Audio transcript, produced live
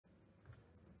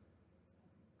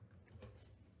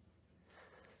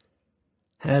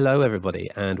Hello, everybody,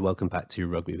 and welcome back to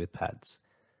Rugby with Pads.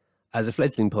 As a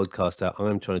fledgling podcaster,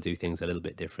 I'm trying to do things a little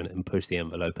bit different and push the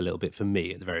envelope a little bit for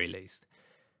me at the very least.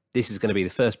 This is going to be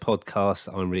the first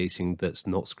podcast I'm releasing that's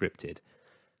not scripted.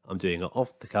 I'm doing it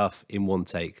off the cuff in one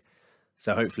take,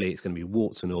 so hopefully it's going to be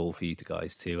warts and all for you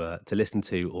guys to listen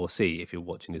to or see if you're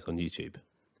watching this on YouTube.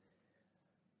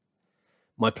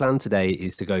 My plan today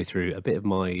is to go through a bit of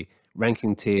my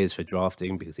ranking tiers for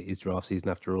drafting, because it is draft season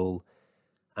after all,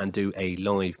 and do a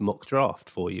live mock draft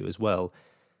for you as well.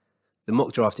 The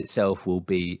mock draft itself will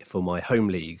be for my home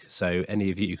league, so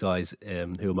any of you guys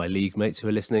who are my league mates who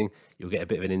are listening, you'll get a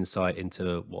bit of an insight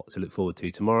into what to look forward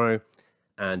to tomorrow.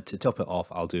 And to top it off,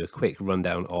 I'll do a quick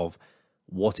rundown of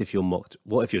what if your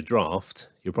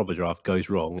proper draft goes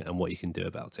wrong, and what you can do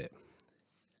about it.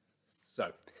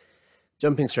 So,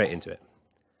 jumping straight into it.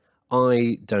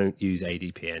 I don't use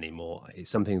ADP anymore.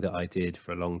 It's something that I did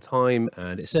for a long time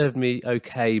and it served me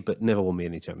okay, but never won me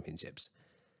any championships.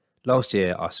 Last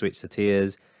year, I switched to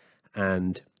tiers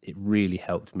and it really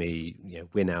helped me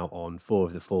win out on 4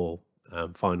 of the 4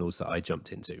 finals that I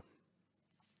jumped into.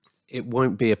 It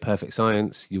won't be a perfect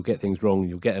science. You'll get things wrong.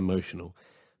 You'll get emotional.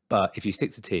 But if you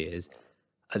stick to tiers,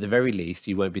 at the very least,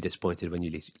 you won't be disappointed when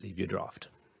you leave your draft.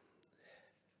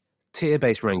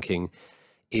 Tier-based ranking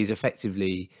is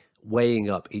effectively weighing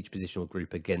up each positional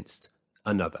group against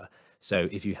another. So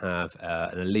if you have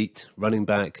an elite running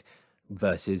back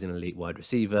versus an elite wide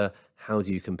receiver, how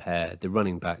do you compare the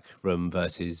running back room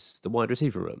versus the wide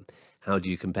receiver room? How do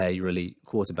you compare your elite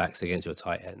quarterbacks against your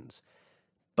tight ends?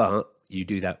 But you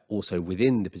do that also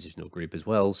within the positional group as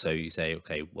well. So you say,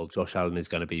 okay, well, Josh Allen is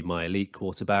going to be my elite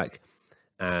quarterback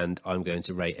and I'm going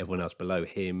to rate everyone else below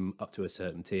him up to a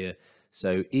certain tier.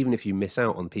 So even if you miss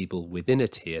out on people within a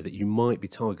tier that you might be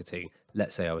targeting,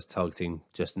 let's say I was targeting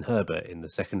Justin Herbert in the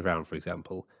second round, for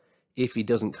example, if he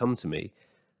doesn't come to me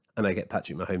and I get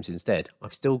Patrick Mahomes instead,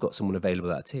 I've still got someone available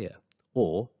at that tier.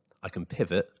 Or I can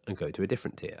pivot and go to a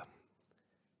different tier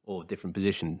or different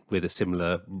position with a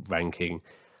similar ranking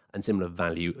and similar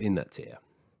value in that tier.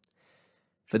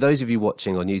 For those of you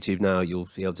watching on YouTube now, you'll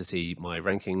be able to see my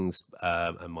rankings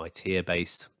and my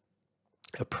tier-based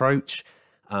approach.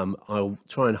 I'll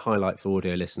try and highlight for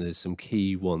audio listeners some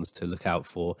key ones to look out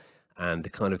for and the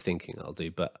kind of thinking I'll do,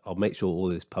 but I'll make sure all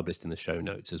this is published in the show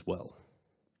notes as well.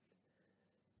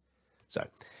 So,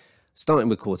 starting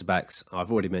with quarterbacks,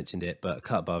 I've already mentioned it, but a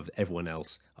cut above everyone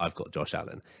else, I've got Josh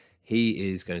Allen.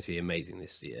 He is going to be amazing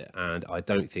this year, and I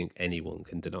don't think anyone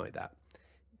can deny that.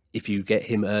 If you get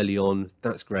him early on,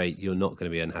 that's great. You're not going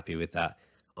to be unhappy with that.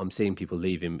 I'm seeing people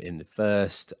leave him in the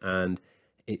first, and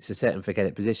it's a set and forget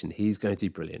it position. He's going to be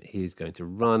brilliant. He's going to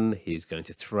run. He's going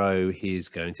to throw. He's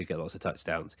going to get lots of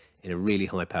touchdowns in a really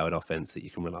high-powered offense that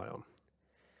you can rely on.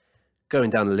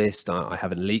 Going down the list, I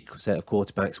have an elite set of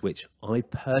quarterbacks, which I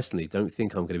personally don't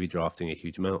think I'm going to be drafting a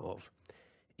huge amount of.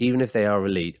 Even if they are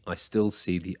elite, I still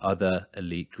see the other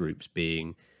elite groups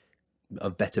being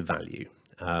of better value.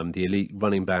 The elite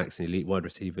running backs and elite wide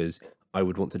receivers, I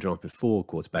would want to draft before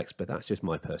quarterbacks, but that's just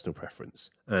my personal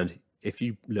preference. And if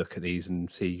you look at these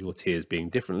and see your tiers being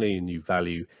differently and you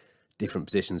value different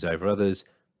positions over others,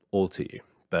 all to you.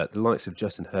 But the likes of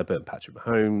Justin Herbert and Patrick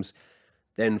Mahomes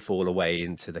then fall away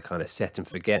into the kind of set and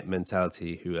forget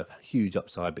mentality, who have huge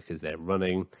upside because they're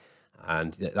running.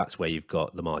 And that's where you've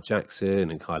got Lamar Jackson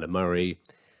and Kyler Murray.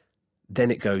 Then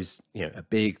it goes, a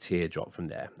big tier drop from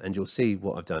there. And you'll see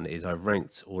what I've done is I've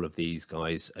ranked all of these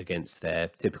guys against their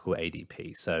typical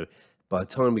ADP. So by the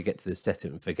time we get to the set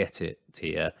it and forget it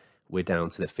tier, we're down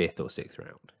to the 5th or 6th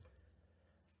round.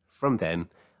 From then,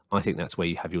 I think that's where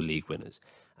you have your league winners.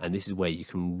 And this is where you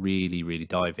can really, really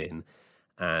dive in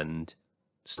and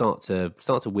start to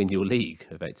win your league,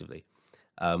 effectively.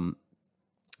 The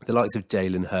likes of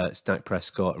Jalen Hurts, Dak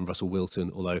Prescott and Russell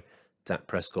Wilson, although Dak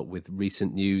Prescott, with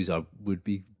recent news, I would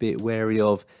be a bit wary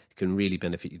of, can really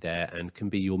benefit you there and can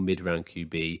be your mid-round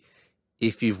QB.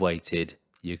 If you've waited,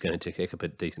 you're going to kick up a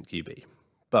decent QB.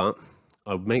 But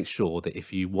I would make sure that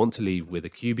if you want to leave with a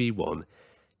QB1,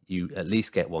 you at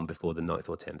least get one before the 9th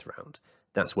or 10th round.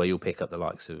 That's where you'll pick up the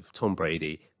likes of Tom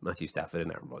Brady, Matthew Stafford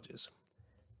and Aaron Rodgers.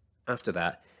 After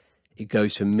that, it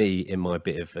goes for me in my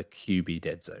bit of a QB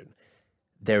dead zone.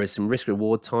 There is some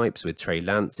risk-reward types with Trey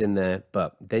Lance in there,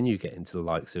 but then you get into the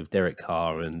likes of Derek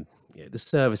Carr and the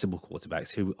serviceable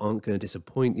quarterbacks who aren't going to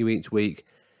disappoint you each week,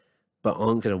 but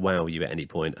aren't going to wow you at any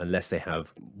point unless they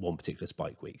have one particular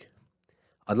spike week.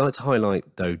 I'd like to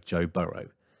highlight, though, Joe Burrow.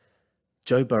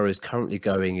 Joe Burrow is currently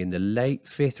going in the late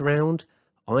 5th round.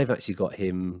 I've actually got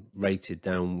him rated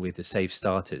down with the safe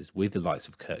starters with the likes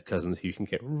of Kirk Cousins, who you can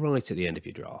get right at the end of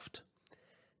your draft.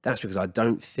 That's because I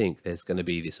don't think there's going to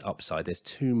be this upside. There's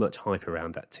too much hype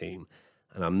around that team,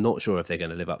 and I'm not sure if they're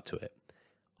going to live up to it.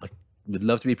 I would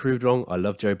love to be proved wrong. I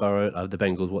love Joe Burrow. I love the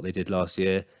Bengals, what they did last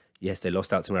year. Yes, they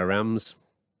lost out to my Rams,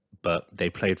 but they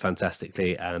played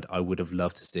fantastically, and I would have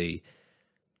loved to see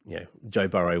Joe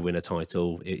Burrow win a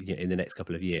title in the next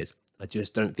couple of years. I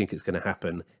just don't think it's going to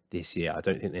happen this year. I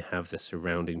don't think they have the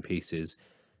surrounding pieces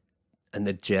and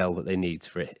the gel that they need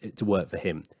for it to work for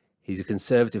him. He's a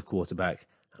conservative quarterback,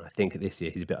 and I think this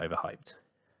year he's a bit overhyped.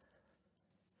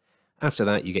 After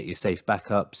that, you get your safe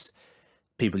backups,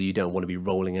 people you don't want to be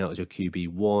rolling out as your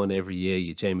QB1 every year,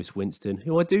 your Jameis Winston,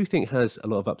 who I do think has a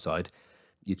lot of upside,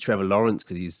 your Trevor Lawrence,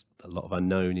 because he's a lot of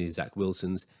unknown, your Zach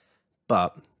Wilsons,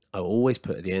 but I always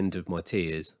put at the end of my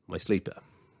tiers my sleeper.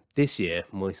 This year,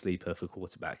 my sleeper for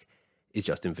quarterback is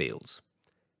Justin Fields.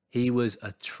 He was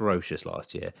atrocious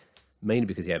last year, mainly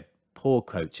because he had poor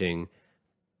coaching,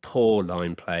 poor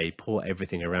line play, poor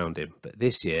everything around him. But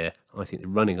this year, I think the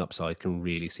running upside can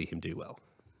really see him do well.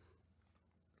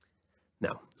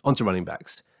 Now, on to running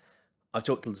backs. I've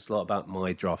talked a lot about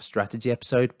my draft strategy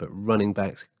episode, but running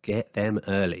backs, get them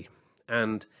early.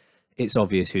 And it's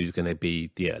obvious who's going to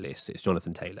be the earliest. It's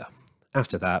Jonathan Taylor.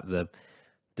 After that, the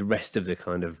rest of the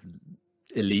kind of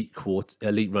elite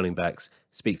running backs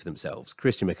speak for themselves.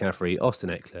 Christian McCaffrey, Austin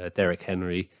Eckler, Derrick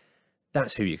Henry.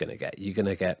 That's who you're going to get. You're going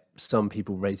to get some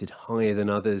people rated higher than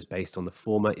others based on the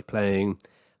format you're playing.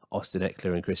 Austin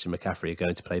Eckler and Christian McCaffrey are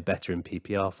going to play better in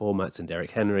PPR formats than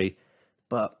Derrick Henry,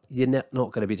 but you're not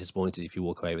going to be disappointed if you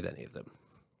walk away with any of them.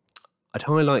 I'd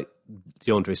highlight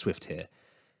DeAndre Swift here.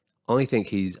 I think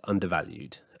he's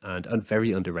undervalued and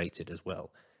very underrated as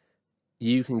well.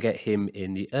 You can get him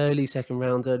in the early second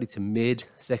round, early to mid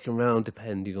second round,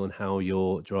 depending on how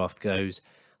your draft goes.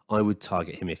 I would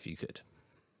target him if you could.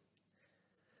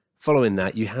 Following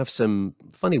that, you have some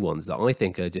funny ones that I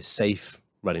think are just safe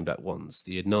running back ones.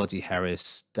 The Najee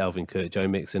Harris, Dalvin Cook, Joe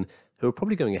Mixon, who are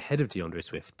probably going ahead of DeAndre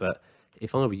Swift. But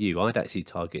if I were you, I'd actually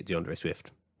target DeAndre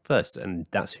Swift first, and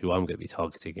that's who I'm going to be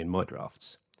targeting in my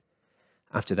drafts.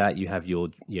 After that, you have your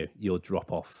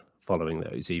drop off following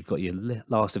those. So you've got your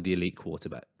last of the elite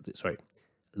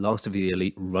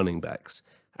running backs: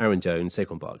 Aaron Jones,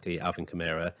 Saquon Barkley, Alvin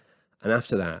Kamara, and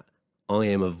after that, I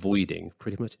am avoiding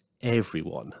pretty much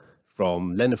everyone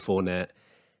from Leonard Fournette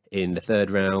in the third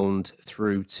round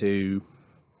through to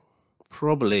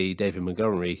probably David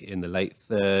Montgomery in the late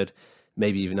third,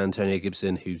 maybe even Antonio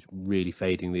Gibson, who's really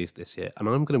fading this year. And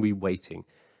I'm going to be waiting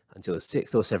until the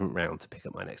 6th or 7th round to pick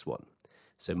up my next one.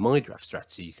 So my draft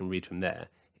strategy, you can read from there,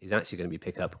 is actually going to be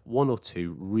pick up 1 or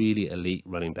 2 really elite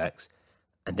running backs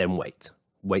and then wait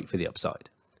for the upside.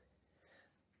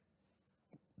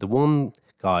 The one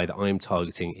guy that I'm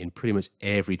targeting in pretty much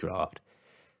every draft,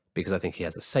 because I think he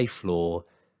has a safe floor,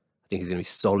 I think he's going to be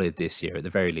solid this year at the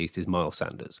very least, is Miles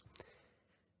Sanders.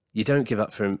 You don't give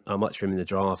up much for him in the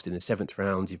draft. In the 7th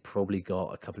round, you've probably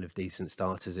got a couple of decent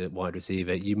starters at wide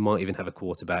receiver. You might even have a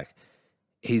quarterback.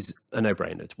 He's a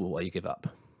no-brainer to what you give up.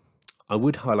 I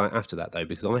would highlight after that, though,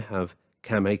 because I have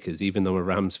Cam Akers, even though I'm a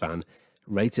Rams fan,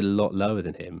 rated a lot lower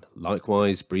than him.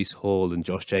 Likewise, Breece Hall and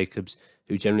Josh Jacobs,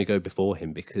 who generally go before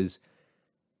him because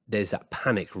there's that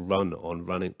panic run on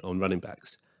running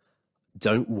backs.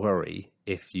 Don't worry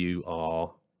if you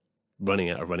are running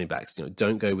out of running backs.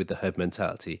 Don't go with the herd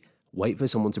mentality. Wait for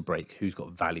someone to break who's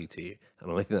got value to you. And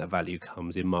I think that value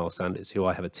comes in Miles Sanders, who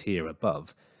I have a tier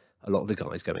above a lot of the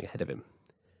guys going ahead of him.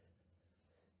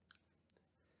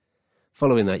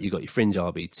 Following that, you've got your fringe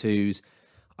RB2s.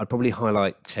 I'd probably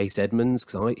highlight Chase Edmonds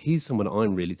because he's someone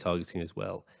I'm really targeting as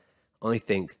well. I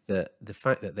think that the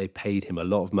fact that they paid him a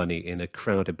lot of money in a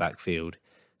crowded backfield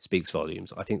speaks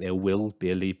volumes. I think there will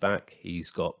be a lead back. He's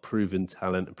got proven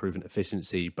talent and proven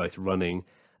efficiency, both running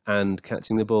and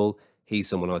catching the ball. He's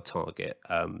someone I'd target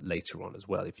later on as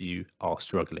well if you are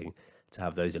struggling to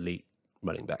have those elite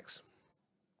running backs.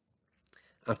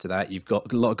 After that, you've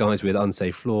got a lot of guys with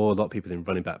unsafe floor, a lot of people in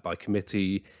running back by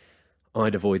committee.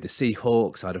 I'd avoid the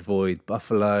Seahawks. I'd avoid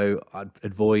Buffalo. I'd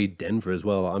avoid Denver as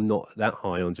well. I'm not that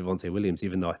high on Javonte Williams,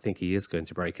 even though I think he is going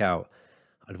to break out.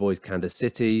 I'd avoid Kansas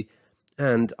City.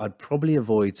 And I'd probably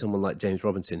avoid someone like James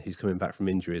Robinson, who's coming back from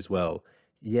injury as well.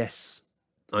 Yes,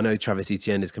 I know Travis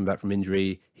Etienne is coming back from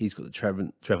injury. He's got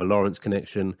the Trevor Lawrence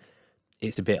connection.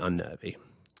 It's a bit unnervy.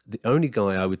 The only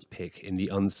guy I would pick in the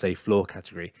unsafe floor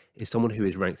category is someone who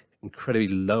is ranked incredibly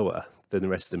lower than the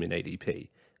rest of them in ADP.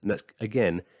 And that's,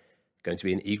 again, going to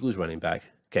be an Eagles running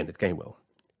back, Kenneth Gainwell.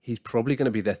 He's probably going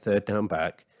to be their third down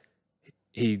back.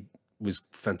 He was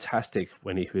fantastic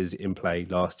when he was in play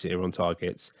last year on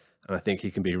targets, and I think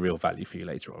he can be a real value for you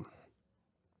later on.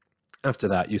 After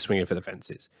that, you're swinging for the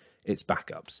fences. It's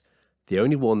backups. The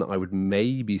only one that I would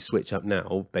maybe switch up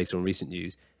now, based on recent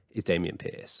news, is Damian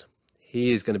Pearce.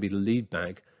 He is going to be the lead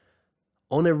back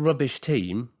on a rubbish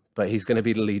team, but he's going to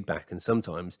be the lead back. And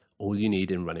sometimes all you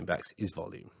need in running backs is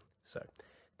volume. So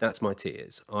that's my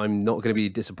tiers. I'm not going to be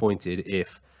disappointed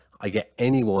if I get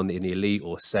anyone in the elite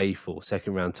or safe or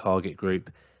second round target group.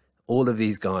 All of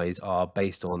these guys are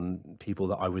based on people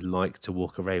that I would like to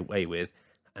walk away with.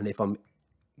 And if I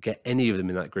get any of them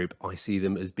in that group, I see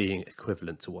them as being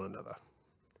equivalent to one another.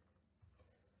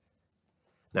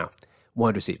 Now,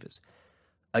 wide receivers.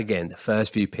 Again, the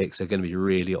first few picks are going to be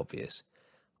really obvious.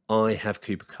 I have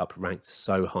Cooper Kupp ranked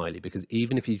so highly because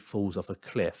even if he falls off a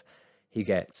cliff, he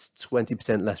gets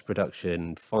 20% less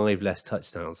production, 5 less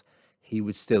touchdowns, he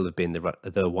would still have been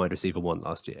the wide receiver 1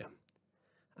 last year.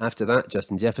 After that,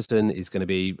 Justin Jefferson is going to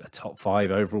be a top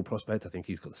 5 overall prospect. I think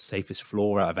he's got the safest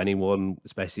floor out of anyone,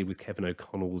 especially with Kevin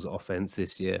O'Connell's offense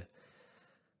this year.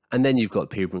 And then you've got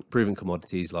proven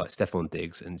commodities like Stephon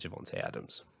Diggs and Javonte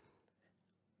Adams.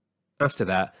 After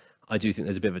that, I do think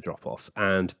there's a bit of a drop-off.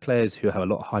 And players who have a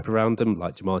lot of hype around them,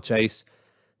 like Jamar Chase,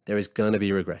 there is going to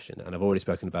be regression. And I've already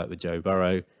spoken about it with Joe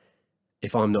Burrow.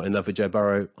 If I'm not in love with Joe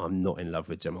Burrow, I'm not in love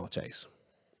with Jamar Chase.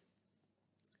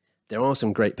 There are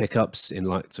some great pickups in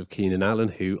likes of Keenan Allen,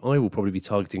 who I will probably be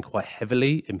targeting quite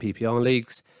heavily in PPR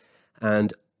leagues.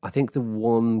 And I think the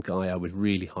one guy I would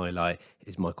really highlight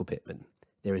is Michael Pittman.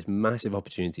 There is massive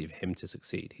opportunity for him to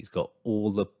succeed. He's got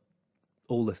all the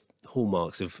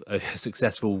hallmarks of a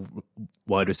successful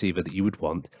wide receiver that you would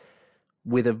want,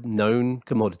 with a known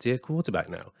commodity at quarterback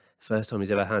now. First time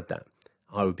he's ever had that.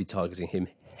 I would be targeting him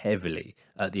heavily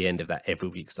at the end of that every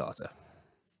week starter.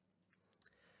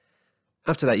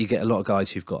 After that, you get a lot of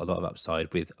guys who've got a lot of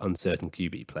upside with uncertain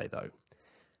QB play, though.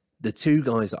 The 2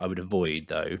 guys that I would avoid,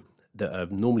 though, that are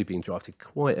normally being drafted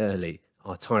quite early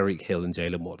are Tyreek Hill and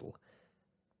Jalen Waddle.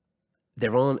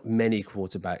 There aren't many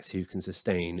quarterbacks who can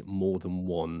sustain more than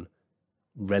one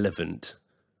relevant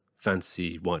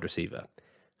fantasy wide receiver.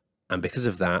 And because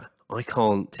of that, I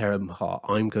can't tear them apart.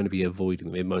 I'm going to be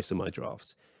avoiding them in most of my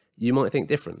drafts. You might think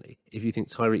differently. If you think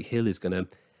Tyreek Hill is going to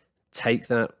take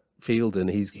that field and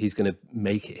he's going to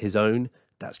make it his own,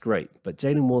 that's great. But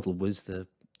Jalen Waddle was the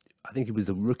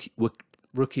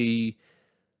rookie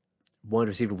wide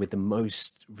receiver with the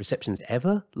most receptions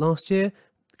ever last year.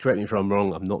 Correct me if I'm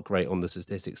wrong, I'm not great on the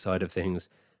statistics side of things,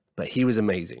 but he was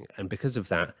amazing. And because of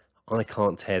that, I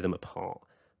can't tear them apart.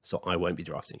 So I won't be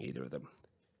drafting either of them.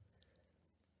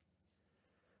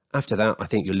 After that, I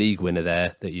think your league winner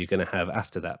there that you're going to have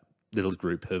after that little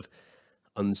group of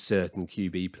uncertain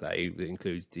QB play that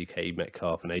includes DK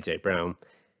Metcalf and AJ Brown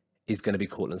is going to be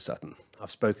Courtland Sutton. I've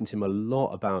spoken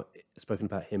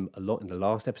about him a lot in the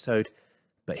last episode,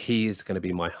 but he is going to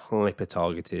be my hyper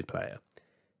targeted player.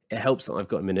 It helps that I've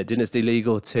got him in a Dynasty League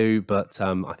or 2, but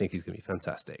I think he's going to be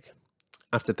fantastic.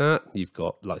 After that, you've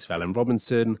got likes of Allen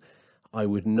Robinson. I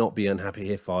would not be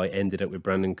unhappy if I ended up with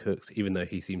Brandon Cooks, even though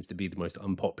he seems to be the most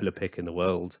unpopular pick in the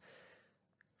world.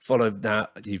 Follow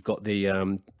that, you've got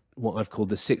the what I've called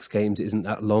the 6 games isn't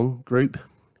that long group,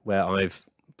 where I've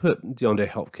put DeAndre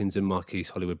Hopkins and Marquise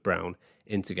Hollywood Brown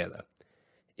in together.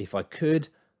 If I could,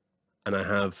 and I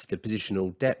have the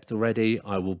positional depth already,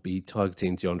 I will be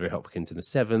targeting DeAndre Hopkins in the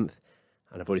 7th,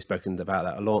 and I've already spoken about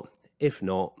that a lot. If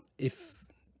not, if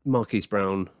Marquise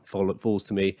Brown falls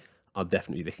to me, I'll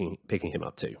definitely be picking him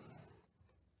up too.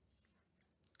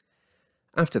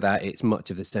 After that, it's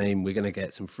much of the same. We're going to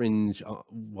get some fringe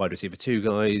wide receiver 2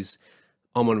 guys.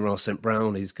 Amon-Ra St.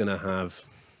 Brown is going to have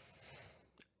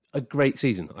a great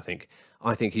season, I think.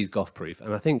 I think he's Goff-proof,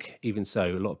 and I think even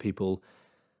so, a lot of people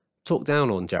talk down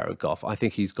on Jared Goff. I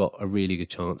think he's got a really good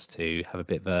chance to have a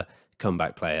bit of a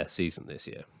comeback player season this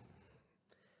year.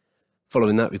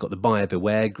 Following that, we've got the buyer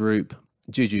beware group.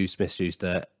 Juju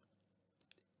Smith-Schuster,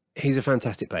 he's a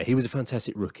fantastic player. He was a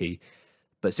fantastic rookie,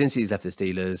 but since he's left the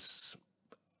Steelers,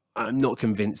 I'm not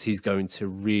convinced he's going to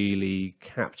really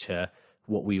capture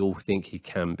what we all think he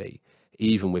can be,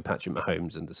 even with Patrick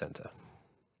Mahomes in the center.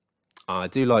 I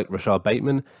do like Rashad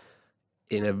Bateman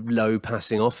in a low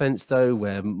passing offense, though,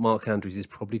 where Mark Andrews is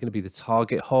probably going to be the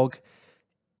target hog.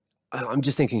 I'm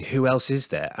just thinking, who else is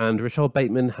there? And Rashad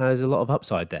Bateman has a lot of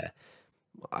upside there.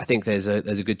 I think there's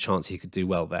a good chance he could do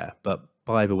well there, but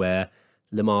buyer beware,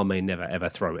 Lamar may never ever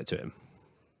throw it to him.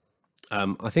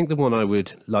 I think the one I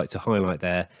would like to highlight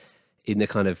there in the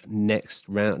kind of next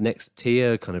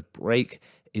tier kind of break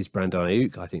is Brandon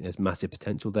Ayuk. I think there's massive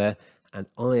potential there. And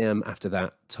I am, after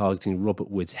that, targeting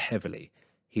Robert Woods heavily.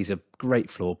 He's a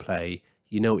great floor play.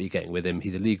 You know what you're getting with him.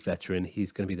 He's a league veteran.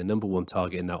 He's going to be the number 1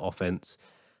 target in that offense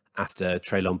after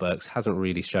Treylon Burks hasn't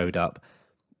really showed up.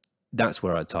 That's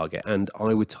where I'd target. And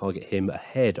I would target him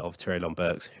ahead of Treylon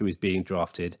Burks, who is being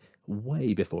drafted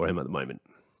way before him at the moment.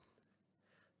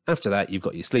 After that, you've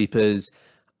got your sleepers.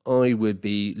 I would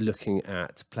be looking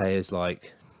at players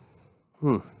like,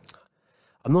 I'm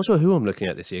not sure who I'm looking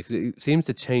at this year because it seems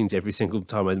to change every single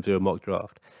time I do a mock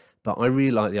draft. But I really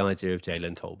like the idea of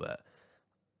Jalen Tolbert.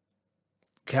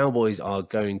 Cowboys are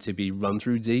going to be run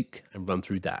through Zeke and run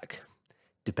through Dak,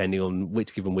 depending on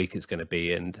which given week it's going to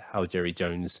be and how Jerry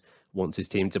Jones wants his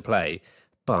team to play.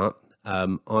 But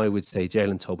I would say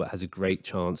Jalen Tolbert has a great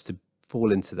chance to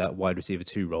fall into that wide receiver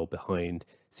 2 role behind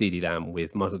CeeDee Lamb,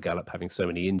 with Michael Gallup having so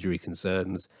many injury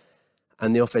concerns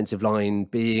and the offensive line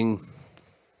being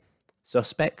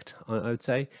suspect, I would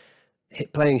say.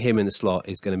 Playing him in the slot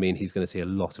is going to mean he's going to see a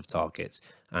lot of targets,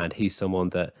 and he's someone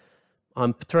that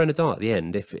I'm throwing a dart at the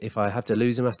end. If I have to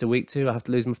lose him after week 2, I have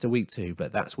to lose him after week 2,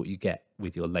 but that's what you get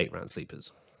with your late round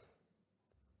sleepers.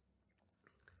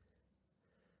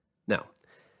 Now,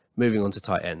 moving on to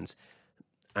tight ends,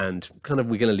 and kind of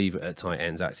we're going to leave it at tight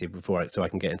ends actually so I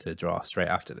can get into the draft straight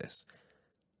after this.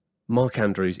 Mark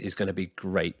Andrews is going to be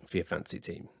great for your fantasy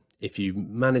team. If you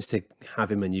manage to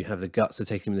have him and you have the guts to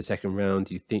take him in the second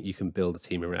round, you think you can build a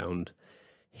team around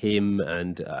him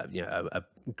and a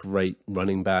great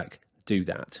running back, do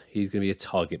that. He's going to be a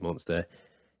target monster.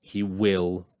 He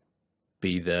will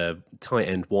be the tight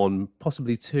end 1,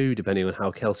 possibly 2, depending on how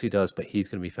Kelsey does, but he's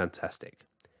going to be fantastic.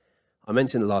 I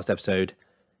mentioned in the last episode,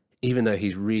 even though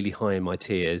he's really high in my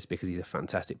tiers because he's a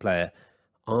fantastic player,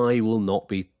 I will not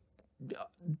be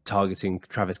targeting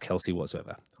Travis Kelce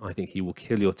whatsoever. I think he will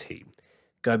kill your team.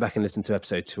 Go back and listen to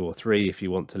episode 2 or 3 if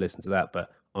you want to listen to that,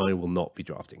 but I will not be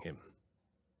drafting him.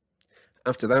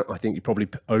 After that, I think you're probably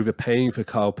overpaying for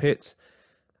Kyle Pitts,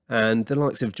 and the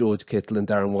likes of George Kittle and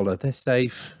Darren Waller, they're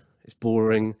safe, it's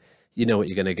boring, you know what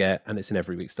you're going to get, and it's an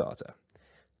every week starter.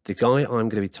 The guy I'm going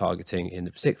to be targeting in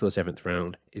the 6th or 7th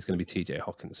round is going to be TJ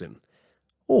Hockenson.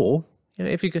 Or,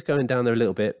 if you're going down there a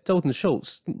little bit, Dalton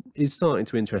Schultz is starting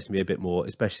to interest me a bit more,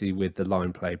 especially with the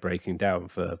line play breaking down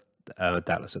for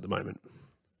Dallas at the moment.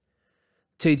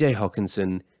 TJ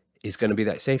Hockenson is going to be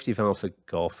that safety valve for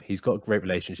Goff. He's got a great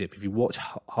relationship. If you watch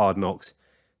Hard Knocks,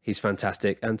 he's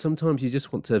fantastic. And sometimes you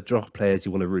just want to draft players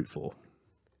you want to root for.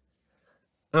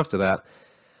 After that,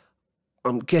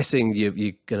 I'm guessing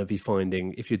you're going to be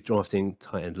finding, if you're drafting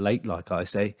tight end late, like I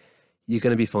say, you're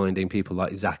going to be finding people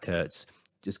like Zach Ertz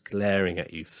just glaring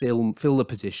at you, fill the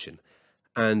position.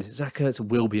 And Zach Ertz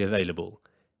will be available.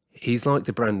 He's like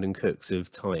the Brandon Cooks of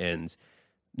tight ends.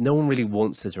 No one really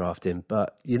wants to draft him,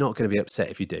 but you're not going to be upset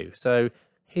if you do. So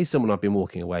he's someone I've been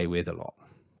walking away with a lot.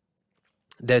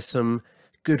 There's some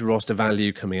good roster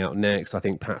value coming out next. I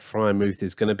think Pat Freiermuth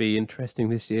is going to be interesting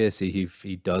this year. See if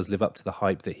he does live up to the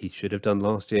hype that he should have done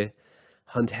last year.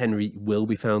 Hunter Henry will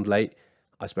be found late.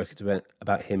 I spoke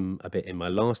about him a bit in my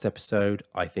last episode.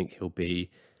 I think he'll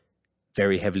be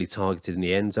very heavily targeted in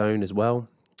the end zone as well.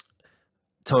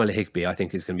 Tyler Higbee, I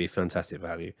think, is going to be fantastic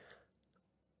value.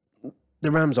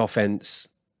 The Rams offense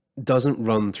doesn't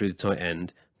run through the tight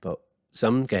end, but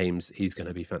some games he's going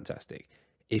to be fantastic.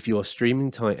 If you're streaming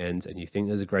tight ends and you think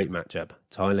there's a great matchup,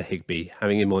 Tyler Higbee,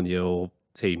 having him on your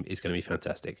team is going to be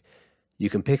fantastic. You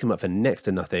can pick him up for next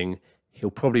to nothing.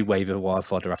 He'll probably waiver wire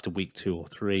fodder after week 2 or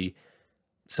 3.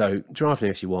 So draft him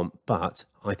if you want, but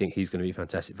I think he's going to be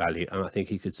fantastic value, and I think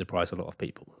he could surprise a lot of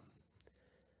people.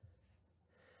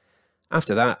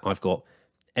 After that, I've got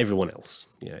everyone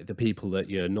else, the people that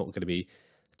you're not going to be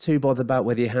too bothered about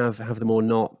whether you have them or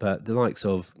not, but the likes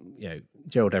of,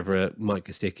 Gerald Everett, Mike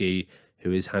Gesicki,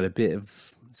 who has had a bit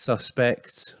of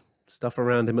suspect stuff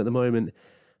around him at the moment.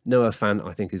 Noah Fant,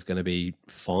 I think, is going to be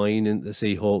fine in the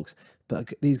Seahawks,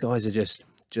 but these guys are just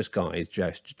guys,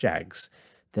 just Jags.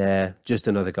 They're just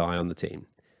another guy on the team.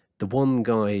 The one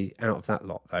guy out of that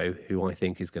lot, though, who I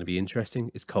think is going to be interesting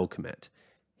is Cole Kmet.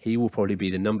 He will probably be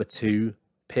the number 2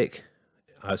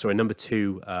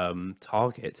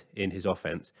 target in his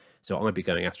offense. So I'd be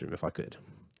going after him if I could.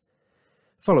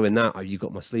 Following that, you've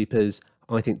got my sleepers.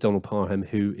 I think Donald Parham,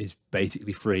 who is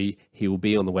basically free, he will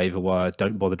be on the waiver wire.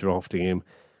 Don't bother drafting him.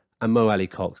 And Mo Alley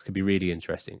Cox could be really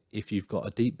interesting. If you've got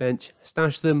a deep bench,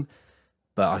 stash them.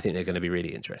 But I think they're going to be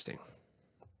really interesting.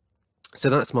 So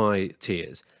that's my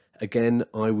tiers. Again,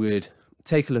 I would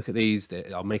take a look at these.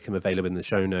 I'll make them available in the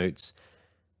show notes.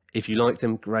 If you like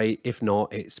them, great. If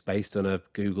not, it's based on a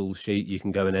Google sheet. You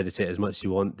can go and edit it as much as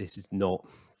you want. This is not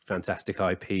fantastic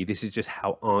IP. This is just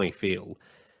how I feel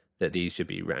that these should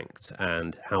be ranked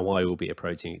and how I will be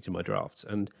approaching each of my drafts.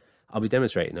 And I'll be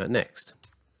demonstrating that next.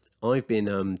 I've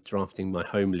been drafting my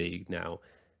home league now,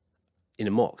 in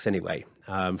a mocks anyway,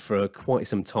 for quite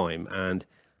some time. And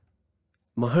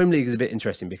My home league is a bit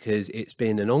interesting because it's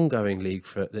been an ongoing league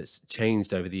that's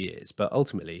changed over the years, but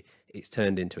ultimately it's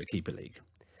turned into a keeper league.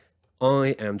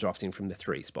 I am drafting from the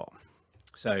 3 spot.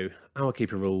 So our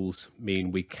keeper rules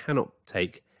mean we cannot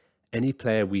take any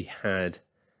player we had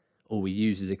or we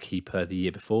used as a keeper the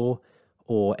year before,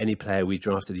 or any player we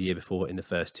drafted the year before in the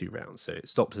first 2 rounds. So it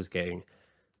stops us getting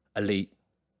elite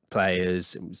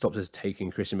players, it stops us taking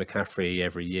Christian McCaffrey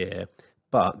every year,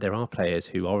 but there are players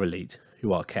who are elite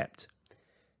who are kept.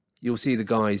 You'll see the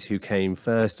guys who came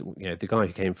first, the guy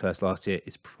who came first last year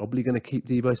is probably going to keep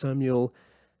Deebo Samuel.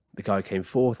 The guy who came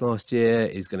 4th last year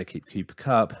is going to keep Cooper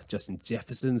Kupp. Justin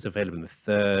Jefferson's available in the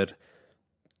 3rd.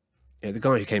 The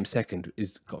guy who came 2nd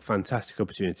has got a fantastic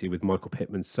opportunity with Michael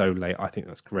Pittman so late. I think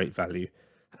that's great value.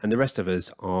 And the rest of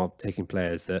us are taking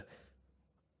players that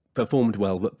performed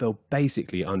well, but they're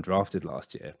basically undrafted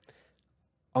last year.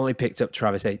 I picked up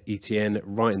Travis Etienne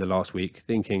right in the last week,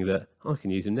 thinking that I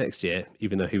can use him next year,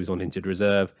 even though he was on injured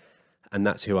reserve. And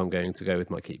that's who I'm going to go with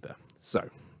my keeper. So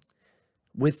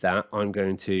with that, I'm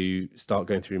going to start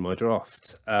going through my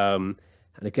draft. And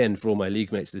again, for all my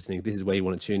league mates listening, this is where you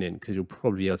want to tune in, because you'll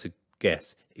probably be able to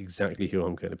guess exactly who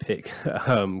I'm going to pick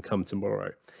come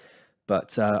tomorrow.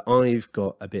 But I've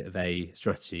got a bit of a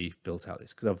strategy built out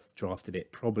this, because I've drafted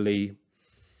it probably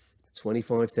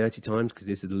 25, 30 times, because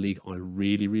this is the league I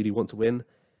really, really want to win.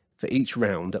 For each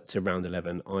round, up to round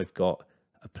 11, I've got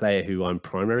a player who I'm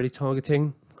primarily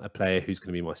targeting, a player who's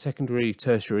going to be my secondary,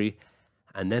 tertiary,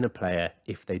 and then a player,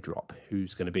 if they drop,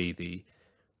 who's going to be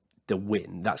the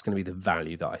win. That's going to be the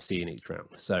value that I see in each round.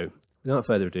 So without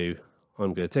further ado,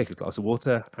 I'm going to take a glass of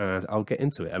water and I'll get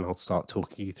into it, and I'll start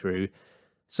talking you through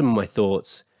some of my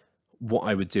thoughts, what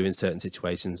I would do in certain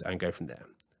situations, and go from there.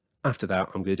 After that,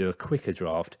 I'm going to do a quicker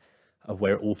draft of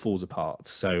where it all falls apart.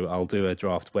 So I'll do a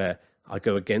draft where I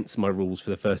go against my rules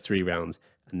for the first 3 rounds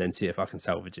and then see if I can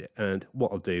salvage it. And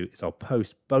what I'll do is I'll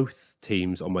post both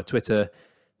teams on my Twitter.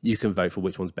 You can vote for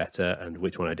which one's better and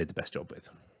which one I did the best job with.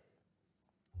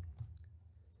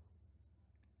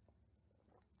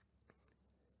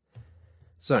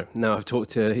 So now I've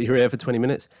talked to your ear for 20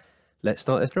 minutes. Let's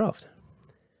start this draft.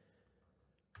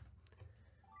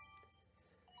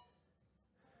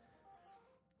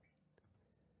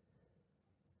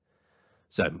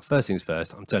 So first things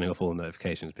first, I'm turning off all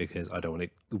notifications because I don't want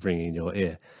it ringing in your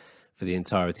ear for the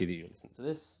entirety that you listen to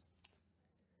this.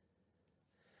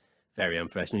 Very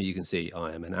unprofessional. You can see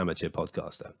I am an amateur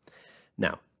podcaster.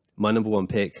 Now, my number 1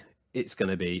 pick, it's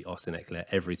going to be Austin Ekeler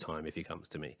every time if he comes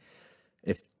to me.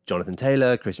 If Jonathan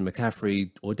Taylor, Christian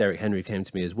McCaffrey, or Derrick Henry came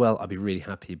to me as well, I'd be really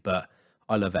happy. But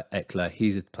I love Ekeler.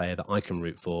 He's a player that I can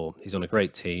root for. He's on a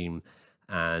great team,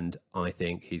 and I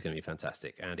think he's going to be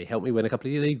fantastic. And he helped me win a couple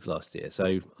of leagues last year,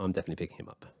 so I'm definitely picking him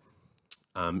up.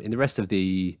 In the rest of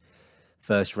the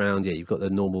first round, you've got the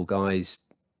normal guys.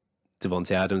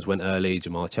 Devontae Adams went early.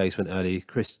 Jamar Chase went early.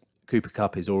 Cooper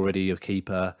Kupp is already a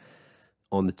keeper.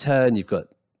 On the turn, you've got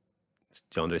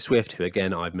DeAndre Swift, who,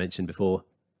 again, I've mentioned before.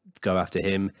 Go after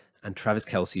him. And Travis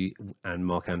Kelce and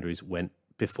Mark Andrews went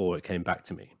before it came back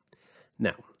to me.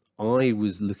 Now, I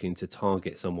was looking to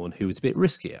target someone who was a bit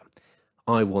riskier.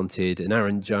 I wanted an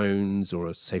Aaron Jones or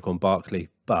a Saquon Barkley,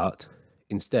 but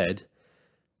instead,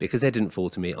 because they didn't fall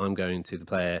to me, I'm going to the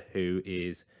player who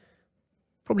is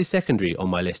probably secondary on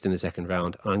my list in the second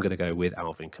round. I'm going to go with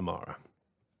Alvin Kamara.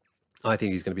 I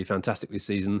think he's going to be fantastic this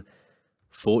season.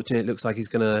 Fortunately, it looks like he's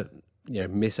going to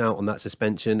miss out on that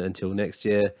suspension until next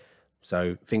year.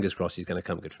 So fingers crossed he's going to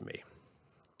come good for me.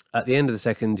 At the end of the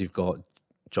second, you've got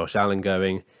Josh Allen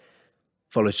going,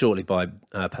 followed shortly by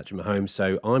Patrick Mahomes.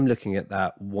 So I'm looking at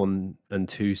that 1 and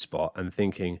 2 spot and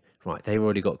thinking, right, they've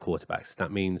already got quarterbacks.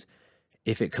 That means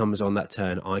if it comes on that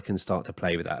turn, I can start to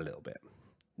play with that a little bit.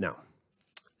 Now,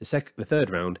 the third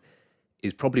round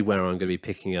is probably where I'm going to be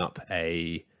picking up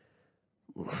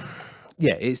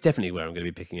it's definitely where I'm going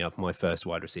to be picking up my first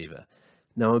wide receiver.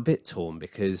 Now, I'm a bit torn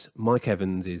because Mike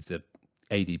Evans is the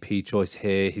ADP choice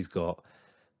here. He's got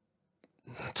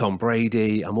Tom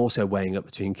Brady. I'm also weighing up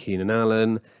between Keenan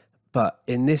Allen. But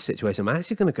in this situation, I'm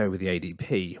actually going to go with the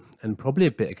ADP and probably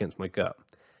a bit against my gut.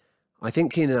 I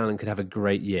think Keenan Allen could have a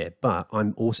great year, but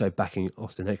I'm also backing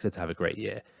Austin Ekeler to have a great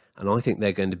year. And I think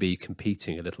they're going to be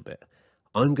competing a little bit.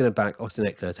 I'm going to back Austin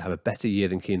Ekeler to have a better year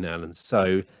than Keenan Allen.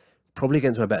 So probably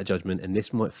against my better judgment, and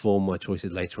this might form my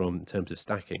choices later on in terms of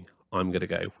stacking, I'm going to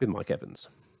go with Mike Evans.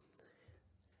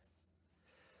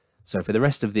 So for the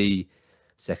rest of the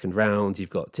second round, you've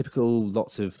got typical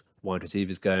lots of wide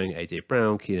receivers going. A.J.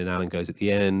 Brown, Keenan Allen goes at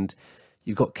the end.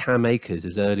 You've got Cam Akers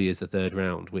as early as the third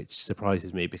round, which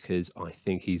surprises me because I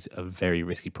think he's a very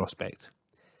risky prospect.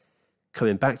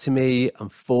 coming back to me.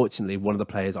 Unfortunately, one of the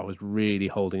players I was really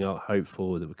holding out hope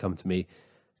for that would come to me,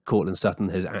 Cortland Sutton,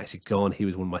 has actually gone. He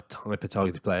was one of my type of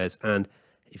targeted players. And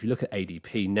if you look at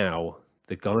ADP now,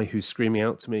 the guy who's screaming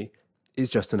out to me is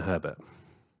Justin Herbert.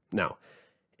 Now,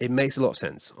 it makes a lot of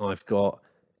sense. I've got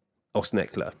Austin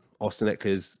Eckler. Austin Eckler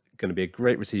is going to be a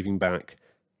great receiving back.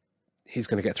 He's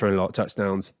going to get thrown a lot of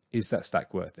touchdowns. Is that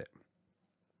stack worth it?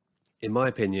 In my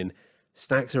opinion,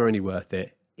 stacks are only worth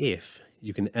it if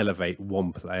you can elevate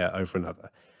one player over another,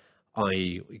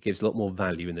 i.e. it gives a lot more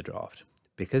value in the draft.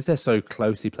 Because they're so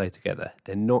closely played together,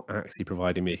 they're not actually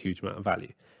providing me a huge amount of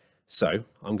value. So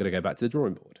I'm going to go back to the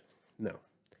drawing board. Now,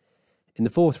 in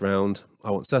the 4th round, I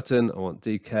want Sutton, I want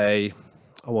DK,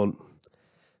 I want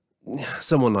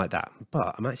someone like that.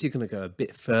 But I'm actually going to go a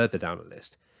bit further down the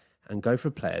list and go for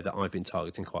a player that I've been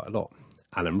targeting quite a lot,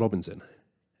 Allen Robinson.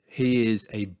 He is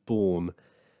a born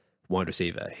wide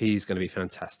receiver. He's going to be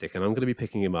fantastic, and I'm going to be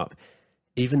picking him up.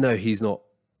 Even though he's not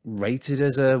rated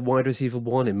as a wide receiver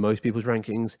 1 in most people's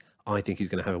rankings, I think he's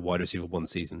going to have a wide receiver 1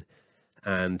 season.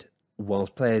 And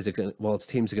whilst teams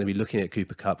are going to be looking at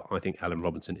Cooper Kupp, I think Allen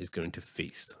Robinson is going to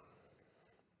feast.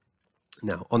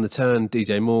 Now, on the turn,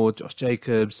 DJ Moore, Josh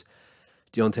Jacobs,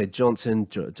 Deontay Johnson,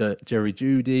 Jerry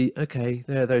Jeudy. Okay,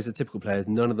 those are typical players,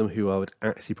 none of them who I would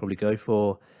actually probably go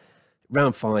for.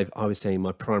 Round 5, I was saying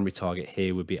my primary target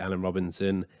here would be Allen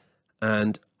Robinson.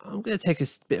 And I'm going to take a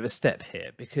bit of a step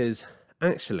here because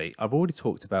actually I've already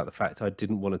talked about the fact I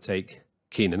didn't want to take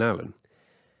Keenan Allen.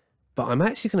 But I'm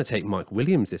actually going to take Mike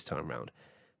Williams this time around,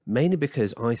 mainly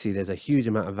because I see there's a huge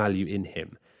amount of value in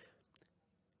him.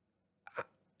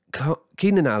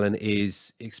 Keenan Allen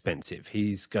is expensive.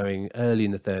 He's going early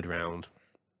in the 3rd round,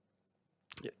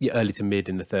 early to mid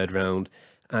in the 3rd round.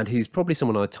 And he's probably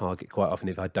someone I target quite often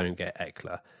if I don't get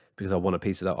Eckler, because I want a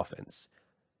piece of that offense.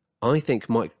 I think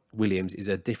Mike Williams is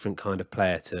a different kind of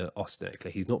player to Austin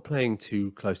Eckler. He's not playing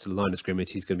too close to the line of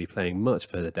scrimmage. He's going to be playing much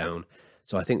further down.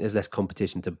 So I think there's less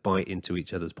competition to bite into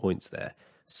each other's points there.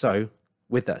 So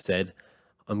with that said,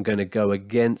 I'm going to go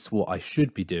against what I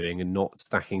should be doing and not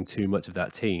stacking too much of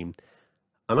that team.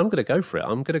 And I'm going to go for it.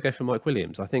 I'm going to go for Mike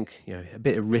Williams. I think a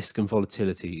bit of risk and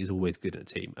volatility is always good in a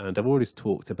team. And I've already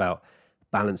talked about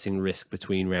balancing risk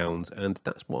between rounds, and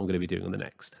that's what I'm going to be doing on the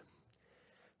next.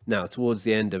 Now, towards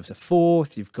the end of the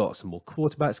 4th, you've got some more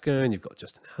quarterbacks going. You've got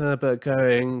Justin Herbert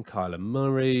going, Kyler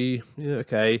Murray. Yeah,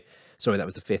 okay. Sorry, that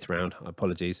was the 5th round.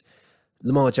 Apologies.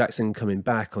 Lamar Jackson coming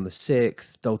back on the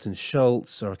 6th. Dalton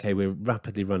Schultz. Okay, we're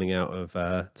rapidly running out of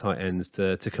tight ends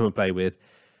to come and play with.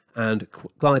 And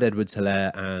Clyde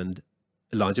Edwards-Helaire and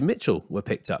Elijah Mitchell were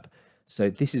picked up. So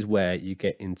this is where you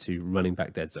get into running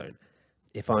back dead zone.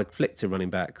 If I flick to running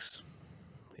backs,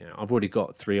 I've already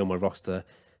got 3 on my roster.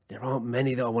 There aren't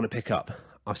many that I want to pick up.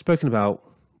 I've spoken about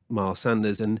Miles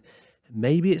Sanders, and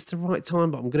maybe it's the right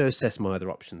time, but I'm going to assess my other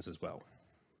options as well.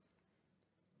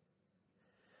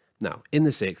 Now, in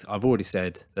the 6th, I've already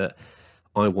said that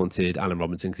I wanted Allen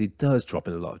Robinson because he does drop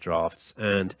in a lot of drafts,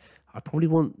 and I probably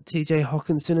want TJ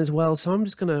Hockenson as well. So I'm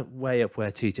just going to weigh up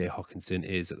where TJ Hockenson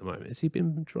is at the moment. Has he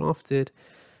been drafted?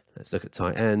 Let's look at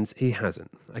tight ends. He hasn't.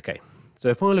 Okay. So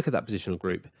if I look at that positional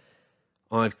group,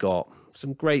 I've got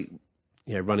some great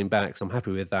running backs. I'm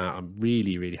happy with that. I'm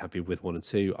really, really happy with 1 and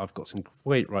 2. I've got some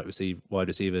great wide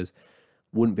receivers.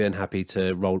 Wouldn't be unhappy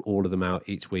to roll all of them out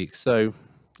each week. So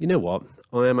you know what?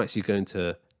 I am actually going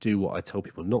to do what I tell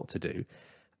people not to do,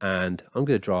 and I'm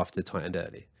going to draft a tight end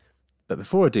early. But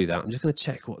before I do that, I'm just going to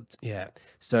check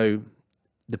So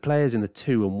the players in the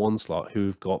 2 and 1 slot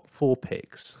who've got 4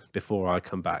 picks before I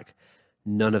come back,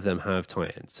 none of them have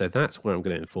tight ends. So that's where I'm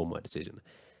going to inform my decision.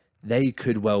 They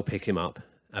could well pick him up,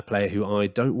 a player who I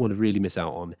don't want to really miss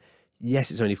out on.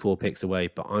 Yes, it's only 4 picks away,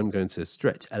 but I'm going to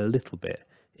stretch a little bit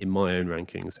in my own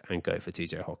rankings and go for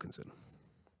TJ Hockenson.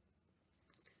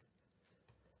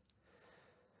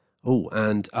 Oh,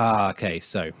 and okay,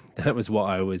 so that was what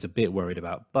I was a bit worried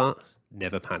about, but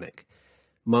never panic.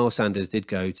 Miles Sanders did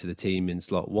go to the team in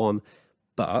slot 1,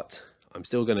 but I'm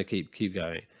still going to keep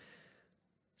going.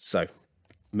 So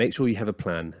make sure you have a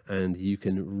plan and you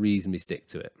can reasonably stick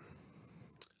to it.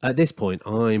 At this point,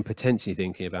 I'm potentially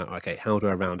thinking about, okay, how do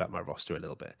I round out my roster a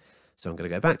little bit? So I'm going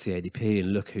to go back to the ADP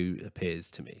and look who appears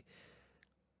to me.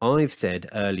 I've said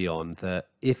early on that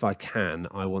if I can,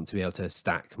 I want to be able to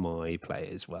stack my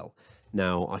players well.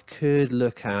 Now, I could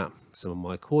look at some of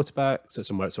my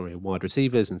quarterbacks, wide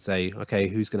receivers and say, okay,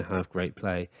 who's going to have great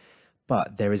play?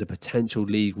 But there is a potential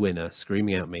league winner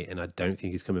screaming at me, and I don't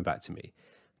think he's coming back to me.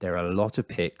 There are a lot of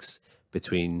picks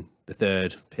between the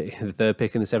third pick in the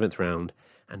 7th round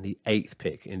and the 8th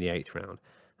pick in the 8th round,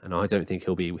 and I don't think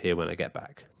he'll be here when I get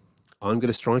back. I'm going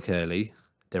to strike early,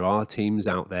 There are teams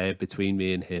out there between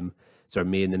me and him,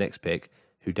 me and the next pick,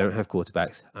 who don't have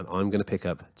quarterbacks, and I'm going to pick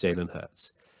up Jalen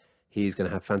Hurts. He's going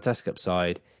to have fantastic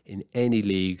upside in any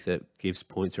league that gives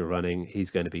points for running.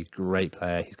 He's going to be a great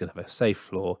player. He's going to have a safe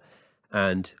floor.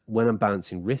 And when I'm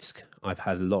balancing risk, I've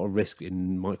had a lot of risk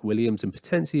in Mike Williams and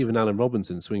potentially even Allen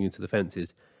Robinson swinging to the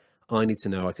fences. I need to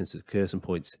know I can secure some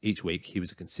points each week. He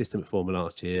was a consistent performer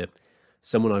last year.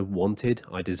 Someone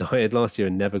I desired last year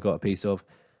and never got a piece of.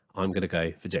 I'm going to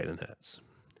go for Jalen Hurts.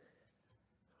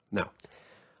 Now,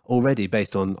 already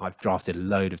based on, I've drafted a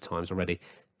load of times already,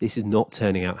 this is not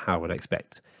turning out how I'd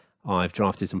expect. I've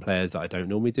drafted some players that I don't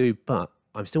normally do, but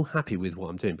I'm still happy with what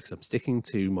I'm doing because I'm sticking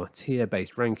to my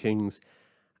tier-based rankings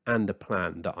and the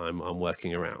plan that I'm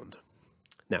working around.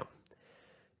 Now,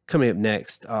 coming up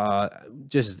next,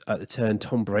 just at the turn,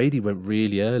 Tom Brady went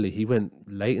really early. He went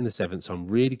late in the 7th, so I'm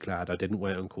really glad I didn't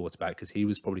wait on quarterback because he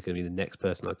was probably going to be the next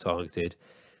person I targeted.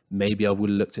 Maybe I would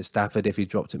have looked at Stafford if he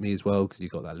dropped at me as well because you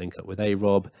got that link up with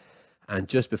A-Rob. And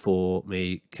just before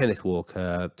me, Kenneth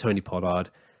Walker, Tony Pollard,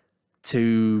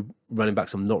 2 running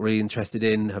backs I'm not really interested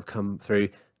in have come through.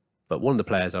 But one of the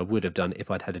players I would have done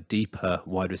if I'd had a deeper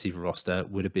wide receiver roster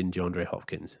would have been DeAndre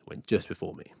Hopkins, went just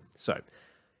before me. So,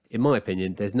 in my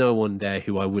opinion, there's no one there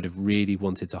who I would have really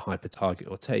wanted to hyper target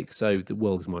or take. So the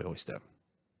world is my oyster.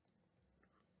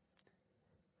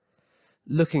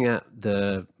 Looking at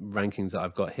the rankings that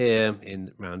I've got here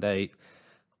in round 8,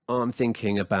 I'm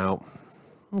thinking about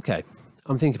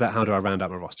how do I round out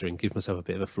my roster and give myself a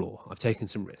bit of a floor. I've taken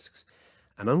some risks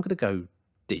and I'm going to go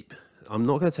deep. I'm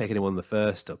not going to take anyone on the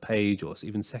first or page or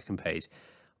even second page.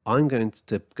 I'm going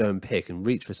to go and pick and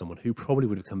reach for someone who probably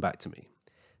would have come back to me.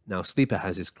 Now, Sleeper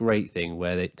has this great thing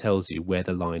where it tells you where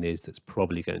the line is that's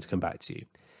probably going to come back to you.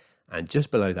 And just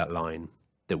below that line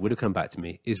that would have come back to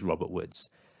me is Robert Woods.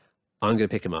 I'm going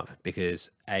to pick him up because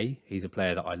A, he's a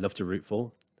player that I love to root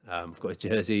for. I've got a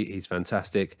jersey. He's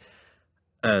fantastic.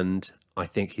 And I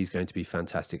think he's going to be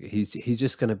fantastic. He's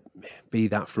just going to be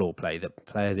that floor play, that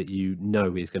player that you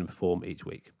know is going to perform each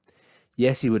week.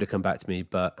 Yes, he would have come back to me,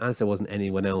 but as there wasn't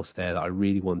anyone else there that I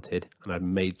really wanted, and I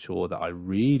made sure that I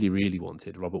really, really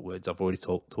wanted Robert Woods, I've already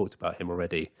talked about him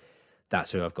already,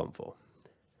 that's who I've gone for.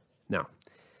 Now,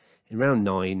 in round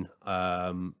 9,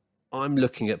 I'm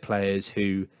looking at players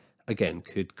who, again,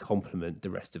 could complement the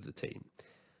rest of the team.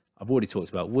 I've already talked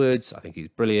about Woods. I think he's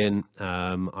brilliant.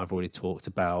 I've already talked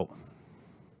about...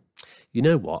 You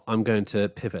know what? I'm going to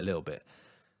pivot a little bit.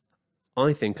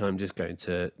 I think I'm just going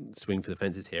to swing for the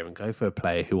fences here and go for a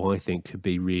player who I think could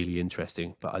be really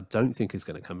interesting, but I don't think is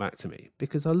going to come back to me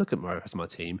because I look at the rest of my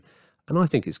team and I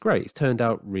think it's great. It's turned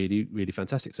out really, really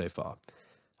fantastic so far.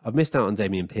 I've missed out on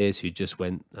Dameon Pierce, who just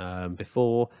went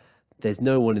before. There's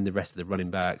no one in the rest of the running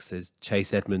backs. There's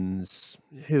Chase Edmonds,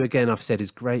 who again I've said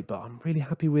is great, but I'm really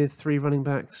happy with 3 running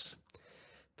backs.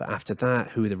 But after that,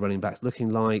 who are the running backs looking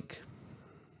like?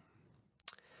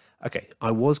 Okay, I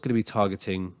was going to be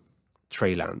targeting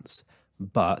Trey Lance,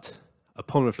 but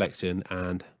upon reflection,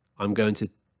 and I'm probably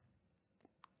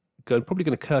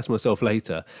going to curse myself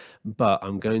later, but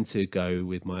I'm going to go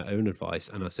with my own advice.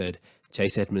 And I said,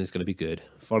 Chase Edmonds is going to be good.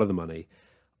 Follow the money.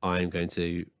 I'm going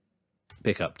to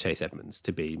pick up Chase Edmonds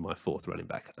to be my 4th running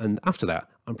back. And after that,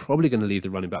 I'm probably going to leave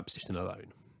the running back position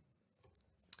alone.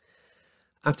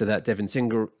 After that, Devin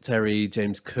Singletary,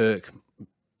 James Cook,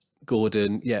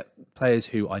 Gordon, players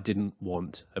who I didn't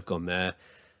want have gone there.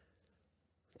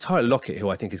 Tyler Lockett, who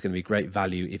I think is going to be great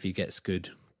value if he gets good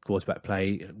quarterback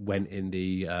play, went in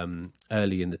the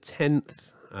early in the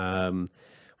 10th.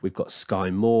 We've got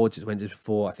Sky Moore, just went just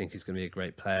before. I think he's going to be a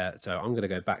great player. So I'm going to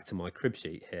go back to my crib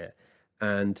sheet here.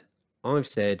 And I've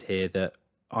said here that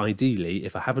ideally,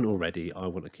 if I haven't already, I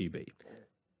want a QB.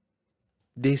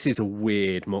 This is a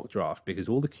weird mock draft because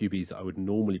all the QBs that I would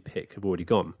normally pick have already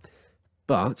gone.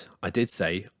 But I did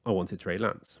say I wanted Trey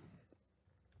Lance.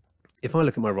 If I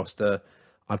look at my roster,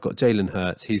 I've got Jalen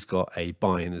Hurts. He's got a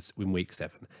bye in week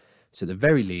 7. So at the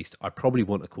very least, I probably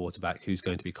want a quarterback who's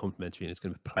going to be complimentary and is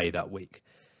going to play that week.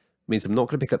 Means I'm not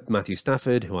going to pick up Matthew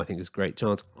Stafford, who I think is a great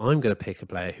chance. I'm going to pick a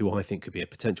player who I think could be a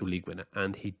potential league winner.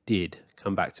 And he did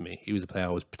come back to me. He was a player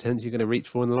I was potentially going to reach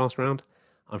for in the last round.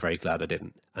 I'm very glad I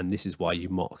didn't. And this is why you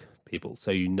mock people,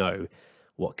 so you know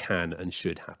what can and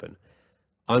should happen.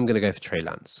 I'm going to go for Trey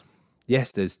Lance.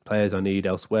 Yes, there's players I need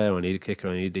elsewhere. I need a kicker.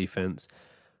 I need a defense.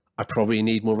 I probably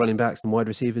need more running backs and wide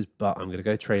receivers, but I'm going to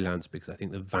go Trey Lance because I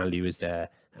think the value is there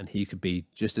and he could be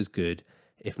just as good,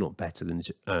 if not better than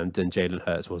Jalen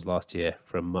Hurts was last year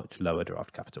for a much lower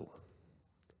draft capital.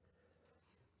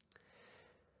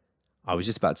 I was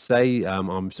just about to say,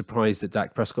 I'm surprised that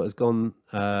Dak Prescott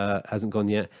hasn't gone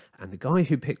yet. And the guy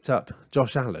who picked up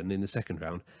Josh Allen in the second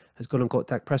round has gone and got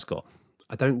Dak Prescott.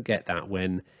 I don't get that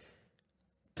when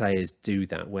players do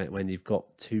that, when you've got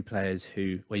two players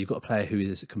where you've got a player who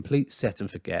is a complete set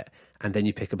and forget, and then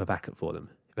you pick up a backup for them.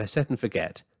 If they're set and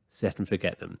forget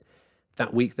them.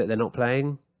 That week that they're not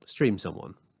playing, stream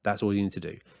someone. That's all you need to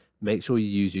do. Make sure you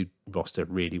use your roster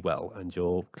really well and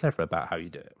you're clever about how you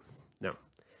do it. Now,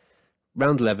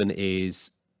 round 11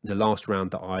 is the last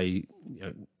round that I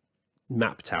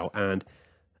mapped out, and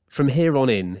from here on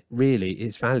in, really,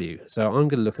 it's value. So I'm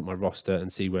going to look at my roster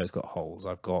and see where it's got holes.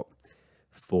 I've got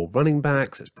 4 running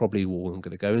backs. That's probably all I'm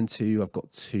going to go into. I've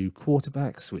got 2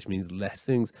 quarterbacks, which means less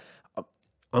things.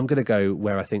 I'm going to go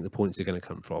where I think the points are going to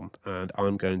come from, and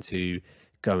I'm going to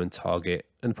go and target,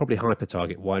 and probably hyper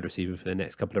target, wide receiver for the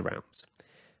next couple of rounds.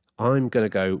 I'm going to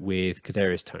go with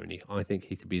Kadarius Toney. I think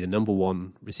he could be the number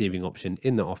 1 receiving option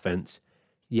in the offense.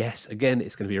 Yes, again,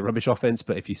 it's going to be a rubbish offense,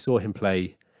 but if you saw him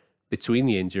play between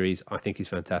the injuries, I think he's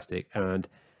fantastic, and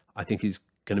I think he's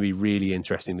going to be really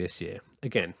interesting this year.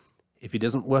 Again, if he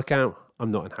doesn't work out, I'm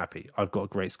not unhappy. I've got a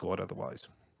great squad otherwise.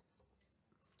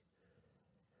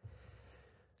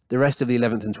 The rest of the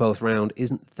 11th and 12th round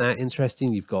isn't that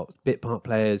interesting. You've got bit part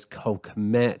players, Cole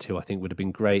Kmet, who I think would have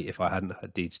been great if I hadn't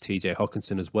had TJ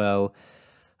Hockenson as well.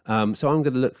 So I'm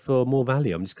going to look for more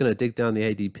value. I'm just going to dig down the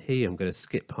ADP. I'm going to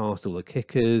skip past all the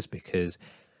kickers because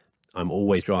I'm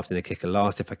always drafting a kicker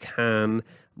last if I can.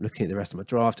 I'm looking at the rest of my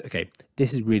draft. Okay,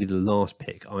 this is really the last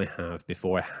pick I have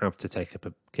before I have to take up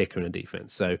a kicker and a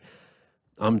defense. So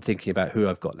I'm thinking about who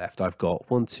I've got left. I've got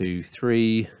 1, 2,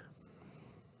 3,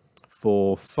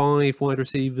 4, 5 wide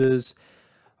receivers.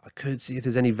 I could see if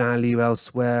there's any value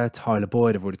elsewhere. Tyler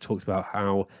Boyd, I've already talked about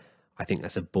how I think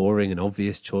that's a boring and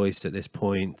obvious choice at this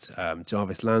point.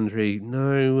 Jarvis Landry,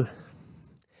 no.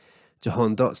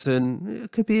 Jahan Dotson,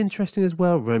 it could be interesting as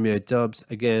well. Romeo Doubs,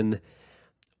 again,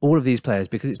 all of these players,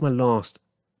 because it's my last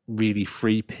really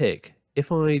free pick.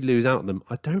 If I lose out on them,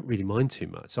 I don't really mind too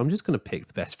much. So I'm just going to pick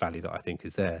the best value that I think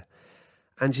is there.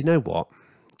 And you know what?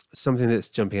 Something that's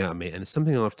jumping out at me, and it's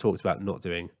something I've talked about not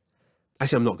doing.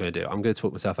 Actually, I'm not going to do it. I'm going to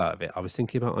talk myself out of it. I was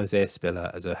thinking about Isaiah Spiller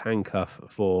as a handcuff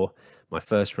for my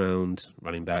first round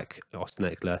running back, Austin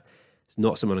Eckler. It's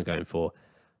not someone I'm going for.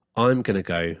 I'm going to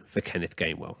go for Kenneth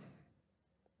Gainwell.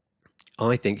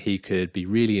 I think he could be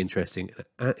really interesting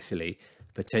and actually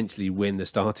potentially win the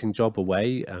starting job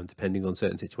away, depending on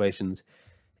certain situations.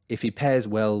 If he pairs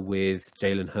well with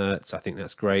Jalen Hurts, I think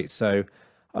that's great. So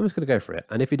I'm just going to go for it.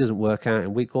 And if he doesn't work out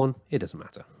in week 1, it doesn't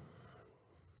matter.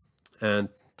 And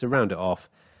to round it off,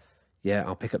 yeah,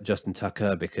 I'll pick up Justin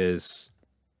Tucker because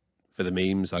for the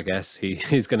memes, I guess, he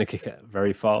is going to kick it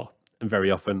very far and very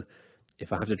often.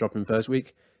 If I have to drop him first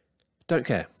week, don't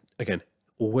care. Again,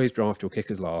 always draft your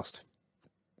kickers last,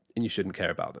 and you shouldn't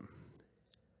care about them.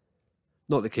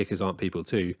 Not that kickers aren't people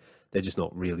too, they're just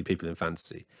not really people in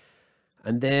fantasy.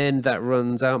 And then that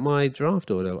runs out my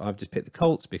draft order. I've just picked the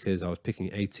Colts because I was picking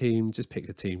a team, just pick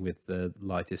a team with the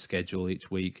lightest schedule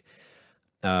each week.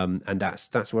 And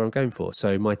that's where I'm going for.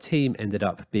 So my team ended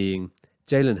up being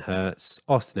Jalen Hurts,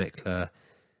 Austin Eckler,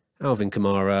 Alvin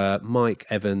Kamara, Mike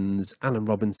Evans, Allen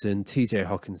Robinson, TJ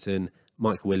Hockenson,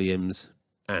 Mike Williams,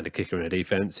 and a kicker and a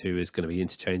defense who is going to be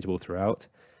interchangeable throughout.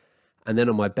 And then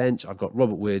on my bench, I've got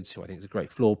Robert Woods, who I think is a great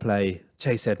floor play.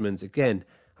 Chase Edmonds, again,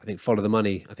 I think follow the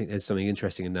money. I think there's something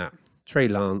interesting in that. Trey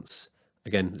Lance,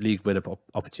 again, league winner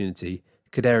opportunity.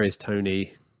 Kadarius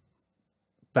Toney,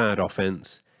 bad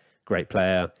offense, great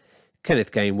player.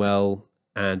 Kenneth Gainwell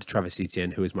and Travis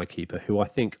Etienne, who is my keeper, who I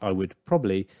think I would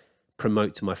probably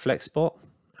promote to my flex spot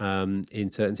in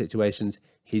certain situations.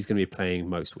 He's going to be playing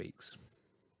most weeks.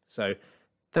 So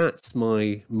that's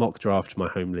my mock draft, my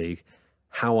home league,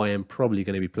 how I am probably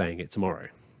going to be playing it tomorrow.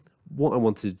 What I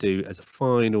wanted to do as a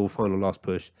final last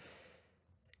push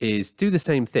is do the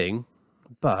same thing,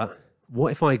 but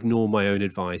what if I ignore my own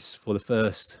advice for the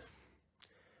first,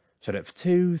 should I do it for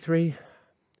 2, 3?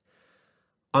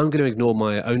 I'm going to ignore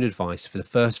my own advice for the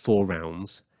first 4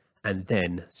 rounds and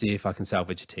then see if I can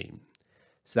salvage a team.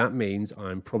 So that means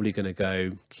I'm probably going to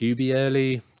go QB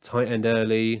early, tight end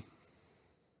early,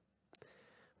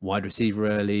 wide receiver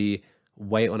early,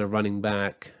 wait on a running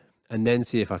back, and then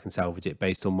see if I can salvage it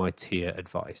based on my tier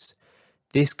advice.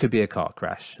 This could be a car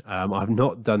crash. I've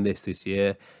not done this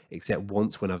year, except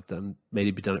once when I've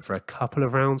maybe done it for a couple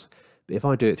of rounds. But if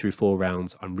I do it through 4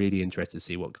 rounds, I'm really interested to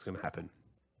see what's going to happen.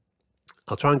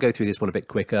 I'll try and go through this one a bit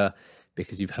quicker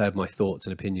because you've heard my thoughts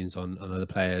and opinions on other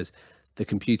players. The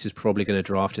computer's probably going to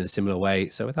draft in a similar way.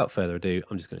 So without further ado,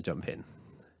 I'm just going to jump in.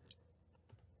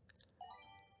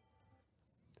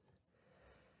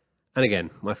 And again,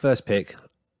 my first pick,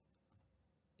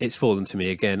 it's fallen to me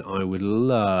again. I would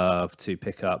love to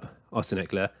pick up Austin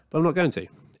Eckler, but I'm not going to.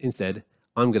 Instead,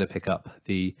 I'm going to pick up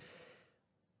the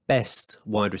best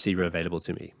wide receiver available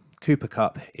to me. Cooper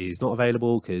Kupp is not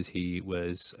available because he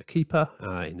was a keeper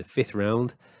in the 5th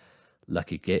round.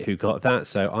 Lucky git who got that.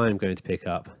 So I'm going to pick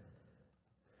up...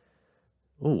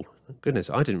 Oh, goodness,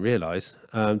 I didn't realise.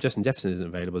 Justin Jefferson isn't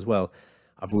available as well.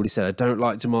 I've already said I don't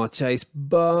like Ja'Marr Chase,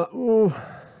 but...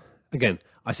 Again,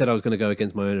 I said I was going to go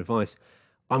against my own advice.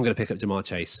 I'm going to pick up Ja'Marr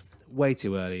Chase. Way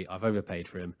too early. I've overpaid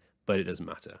for him, but it doesn't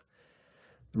matter.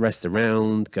 The rest of the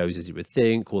round goes as you would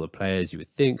think. All the players you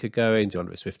would think are going.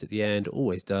 DeAndre Swift at the end.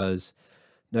 Always does.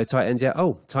 No tight ends yet.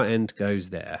 Oh, tight end goes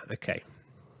there. Okay.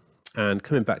 And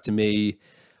coming back to me,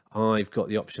 I've got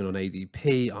the option on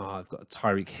ADP. I've got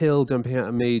Tyreek Hill jumping out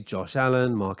at me. Josh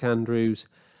Allen, Mark Andrews.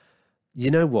 You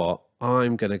know what?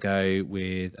 I'm going to go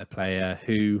with a player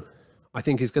who I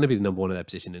think is going to be the number one in their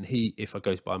position. And he, if I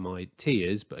go by my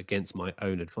tiers, but against my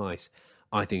own advice,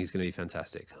 I think he's going to be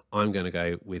fantastic. I'm going to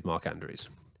go with Mark Andrews.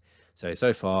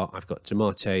 So far, I've got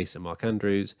Ja'Marr Chase and Mark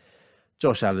Andrews.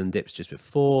 Josh Allen dips just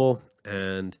before.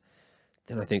 And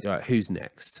then I think, all right, who's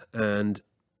next? And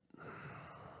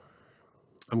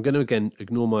I'm going to, again,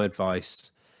 ignore my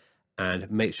advice and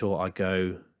make sure I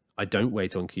don't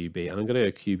wait on QB. And I'm going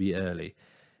to go QB early.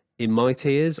 In my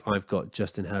tiers, I've got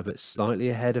Justin Herbert slightly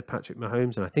ahead of Patrick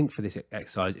Mahomes. And I think for this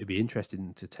exercise, it'd be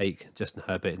interesting to take Justin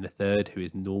Herbert in the 3rd, who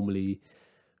is normally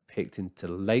picked into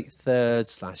late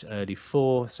 3rd / early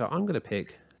 4th. So I'm going to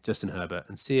pick Justin Herbert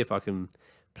and see if I can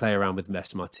play around with the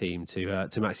rest of my team to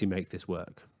actually make this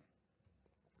work.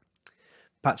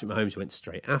 Patrick Mahomes went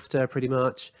straight after pretty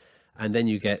much. And then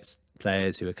you get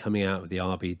players who are coming out of the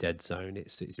RB dead zone.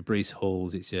 It's your Breece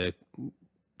Halls, it's your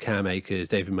Cam Akers,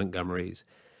 David Montgomerys.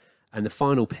 And the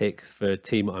final pick for a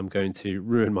team I'm going to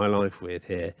ruin my life with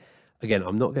here. Again,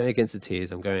 I'm not going against the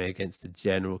tiers. I'm going against the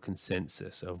general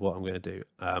consensus of what I'm going to do.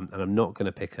 And I'm not going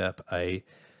to pick up a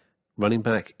running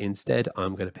back. Instead,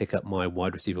 I'm going to pick up my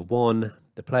wide receiver 1,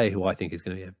 the player who I think is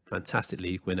going to be a fantastic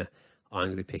league winner. I'm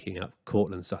going to be picking up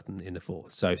Courtland Sutton in the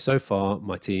 4th. So far,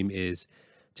 my team is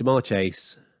Ja'Marr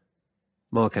Chase,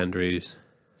 Mark Andrews,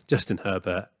 Justin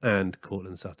Herbert, and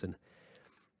Courtland Sutton.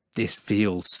 This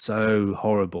feels so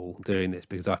horrible doing this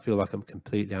because I feel like I'm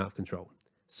completely out of control.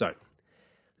 So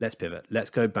let's pivot. Let's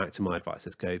go back to my advice.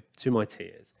 Let's go to my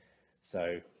tiers.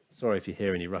 So sorry if you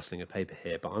hear any rustling of paper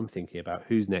here, but I'm thinking about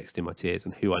who's next in my tiers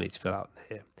and who I need to fill out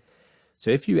here.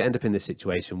 So if you end up in this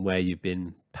situation where you've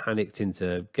been panicked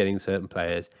into getting certain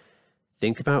players,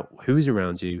 think about who is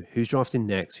around you, who's drafted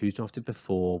next, who's drafted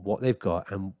before, what they've got,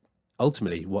 and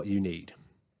ultimately what you need.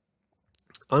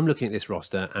 I'm looking at this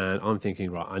roster and I'm thinking,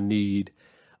 right, I need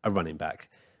a running back.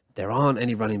 There aren't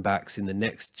any running backs in the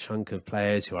next chunk of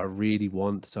players who I really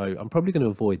want, so I'm probably going to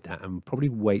avoid that and probably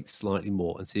wait slightly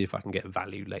more and see if I can get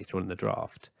value later on in the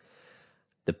draft.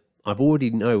 I've already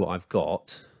know what I've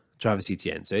got, Travis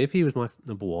Etienne. So if he was my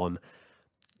number 1,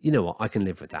 you know what, I can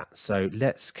live with that. So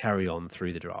let's carry on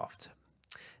through the draft.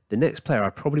 The next player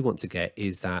I probably want to get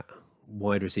is that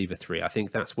wide receiver 3. I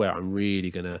think that's where I'm really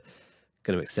going to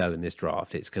excel in this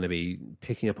draft. It's going to be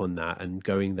picking up on that and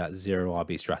going that 0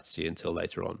 RB strategy until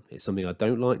later on. It's something I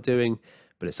don't like doing,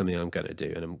 but it's something I'm going to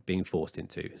do and I'm being forced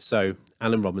into. So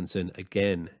Allen Robinson,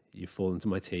 again, you've fallen to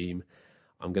my team.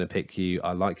 I'm going to pick you.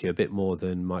 I like you a bit more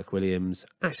than Mike Williams.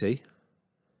 Actually,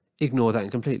 ignore that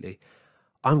completely.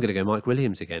 I'm going to go Mike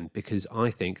Williams again because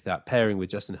I think that pairing with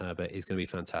Justin Herbert is going to be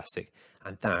fantastic.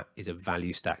 And that is a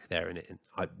value stack there in it.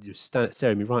 You're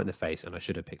staring me right in the face and I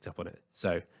should have picked up on it.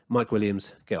 So Mike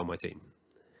Williams, get on my team.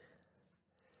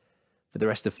 For the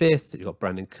rest of 5th, you've got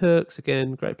Brandon Cooks,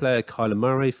 again, great player. Kyler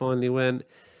Murray finally went.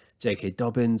 J.K.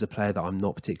 Dobbins, a player that I'm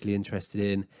not particularly interested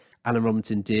in. Allen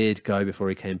Robinson did go before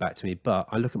he came back to me, but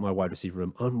I look at my wide receiver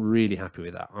room. I'm really happy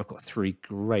with that. I've got 3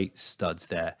 great studs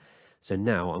there. So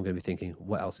now I'm going to be thinking,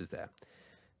 what else is there?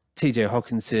 TJ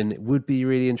Hawkinson would be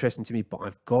really interesting to me, but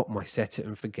I've got my set it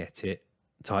and forget it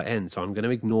tight end. So I'm going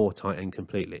to ignore tight end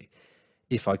completely.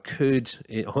 If I could,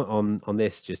 on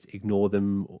this, just ignore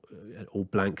them or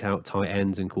blank out tight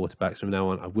ends and quarterbacks from now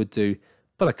on, I would do,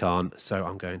 but I can't. So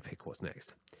I'm going to pick what's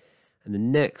next. And the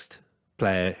next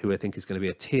player who I think is going to be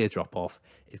a tier drop off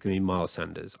is going to be Miles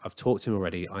Sanders. I've talked to him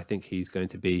already. I think he's going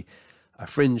to be a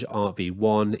fringe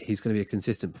RB1. He's going to be a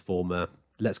consistent performer.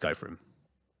 Let's go for him.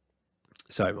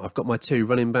 So I've got my 2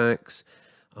 running backs.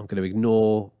 I'm going to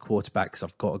ignore quarterbacks.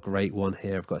 I've got a great one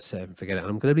here. I've got 7, forget it.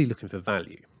 I'm going to be looking for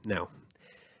value. Now,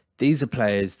 these are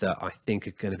players that I think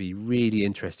are going to be really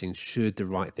interesting should the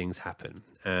right things happen.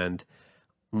 And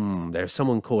There's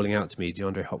someone calling out to me,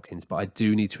 DeAndre Hopkins, but I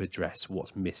do need to address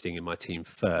what's missing in my team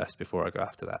first before I go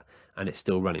after that. And it's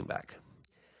still running back.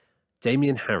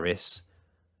 Damian Harris,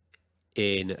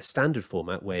 in a standard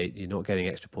format where you're not getting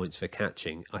extra points for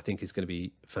catching, I think is going to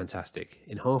be fantastic.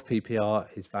 In half PPR,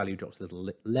 his value drops a little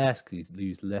less because he's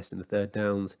used less in the third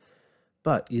downs.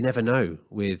 But you never know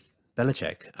with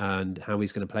Belichick and how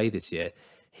he's going to play this year.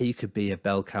 He could be a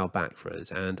bell cow back for us.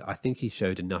 And I think he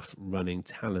showed enough running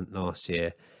talent last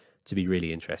year to be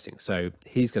really interesting. So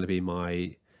he's going to be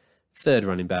my third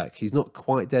running back. He's not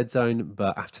quite dead zone,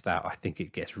 but after that, I think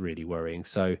it gets really worrying.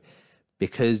 So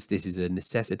because this is a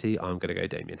necessity, I'm going to go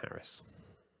Damian Harris.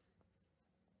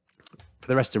 For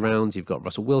the rest of the rounds, you've got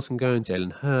Russell Wilson going,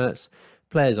 Jalen Hurts,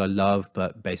 players I love,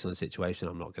 but based on the situation,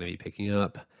 I'm not going to be picking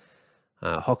up.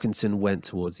 Hockenson went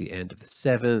towards the end of the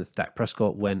 7th. Dak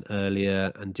Prescott went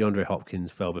earlier, and DeAndre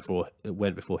Hopkins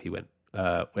went before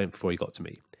he got to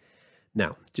me.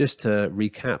 Now, just to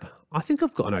recap, I think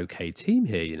I've got an okay team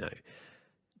here.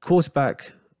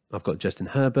 Quarterback, I've got Justin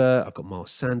Herbert, I've got Miles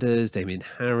Sanders, Damian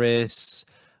Harris,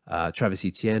 Travis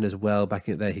Etienne as well.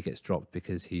 Backing it there, he gets dropped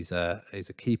because he's a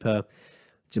keeper.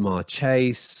 Jamar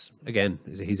Chase, again,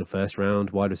 he's a first round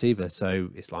wide receiver, so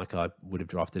it's like I would have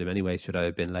drafted him anyway, should I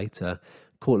have been later.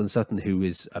 Cortland Sutton, who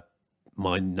is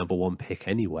my number 1 pick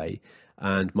anyway,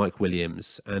 and Mike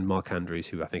Williams and Mark Andrews,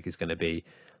 who I think is going to be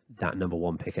that number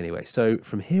 1 pick anyway. So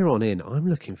from here on in, I'm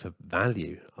looking for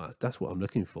value. That's what I'm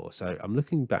looking for. So I'm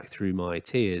looking back through my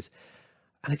tiers,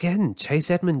 and again,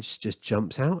 Chase Edmonds just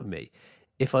jumps out at me.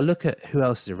 If I look at who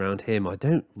else is around him, I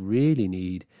don't really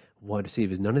need wide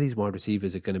receivers. None of these wide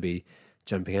receivers are going to be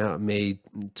jumping out at me.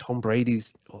 Tom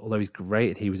Brady's, although he's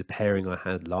great, he was a pairing I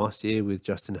had last year with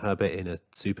Justin Herbert in a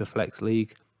super flex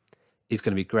league, is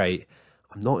going to be great.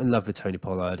 I'm not in love with Tony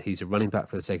Pollard. He's a running back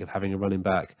for the sake of having a running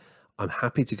back. I'm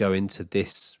happy to go into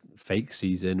this fake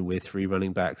season with 3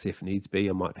 running backs if needs be.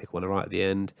 I might pick one right at the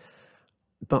end.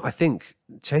 But I think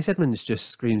Chase Edmonds just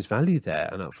screams value there.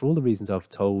 And for all the reasons I've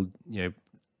told,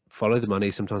 follow the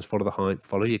money, sometimes follow the hype,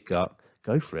 follow your gut,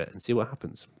 go for it and see what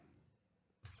happens.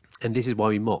 And this is why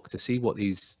we mock, to see what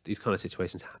these kind of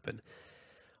situations happen.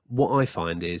 What I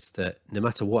find is that no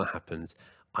matter what happens,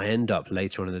 I end up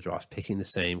later on in the draft picking the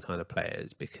same kind of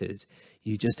players because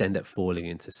you just end up falling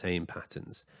into the same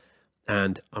patterns.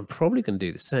 And I'm probably going to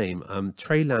do the same.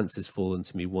 Trey Lance has fallen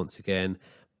to me once again,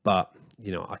 but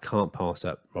I can't pass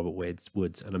up Robert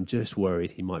Woods, and I'm just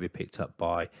worried he might be picked up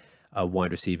by a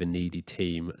wide receiver needy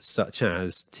team, such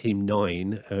as Team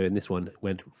 9, in this one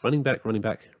went running back, running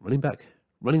back, running back,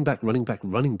 running back, running back,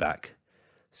 running back.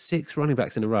 6 running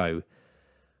backs in a row.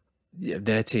 Yeah,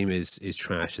 their team is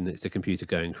trash, and it's the computer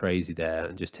going crazy there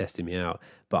and just testing me out.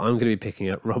 But I'm going to be picking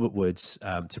up Robert Woods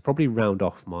to probably round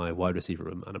off my wide receiver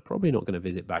room, and I'm probably not going to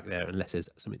visit back there unless there's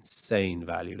some insane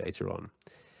value later on.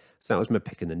 So that was my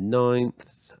pick in the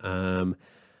 9th.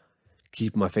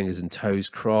 Keep my fingers and toes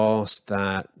crossed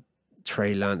that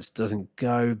Trey Lance doesn't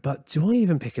go, but do I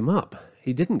even pick him up?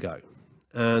 He didn't go.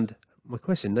 And my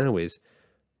question now is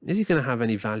he going to have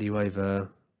any value over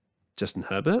Justin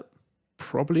Herbert?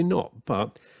 Probably not.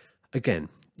 But again,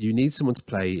 you need someone to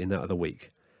play in that other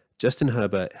week. Justin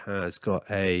Herbert has got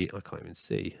I can't even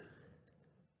see.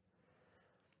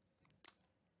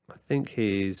 I think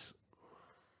he's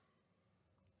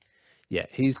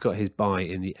got his bye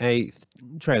in the 8th.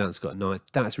 Trey Lance got 9th.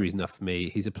 That's reason enough for me.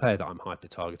 He's a player that I'm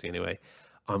hyper-targeting anyway.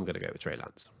 I'm going to go with Trey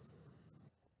Lance.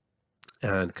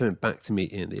 And coming back to me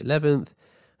in the 11th,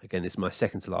 again, this is my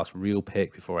second to last real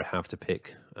pick before I have to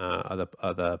pick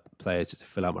other players just to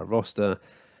fill out my roster.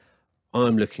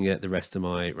 I'm looking at the rest of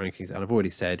my rankings, and I've already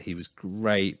said he was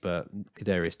great, but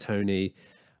Kadarius Toney,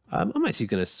 I'm actually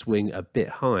going to swing a bit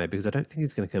higher because I don't think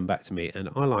he's going to come back to me. And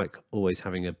I like always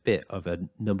having a bit of a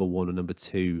number 1 or number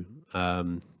 2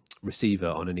 receiver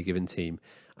on any given team.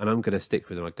 And I'm going to stick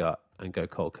with my gut and go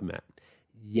Cole Kmet.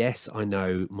 Yes, I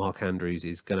know Mark Andrews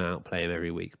is going to outplay him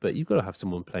every week, but you've got to have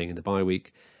someone playing in the bye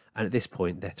week. And at this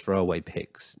point, they're throwaway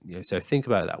picks. So think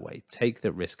about it that way. Take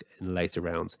the risk in the later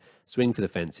rounds. Swing for the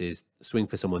fences. Swing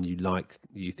for someone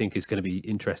you think is going to be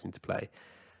interesting to play.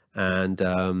 And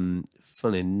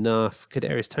fun enough,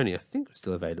 Kadarius Toney, I think, was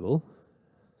still available.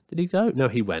 Did he go? No,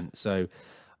 he went. So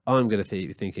I'm going to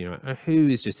be thinking, right, who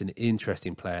is just an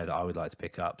interesting player that I would like to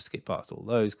pick up? Skip past all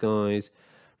those guys.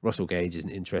 Russell Gage isn't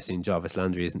interesting. Jarvis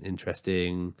Landry isn't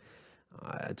interesting.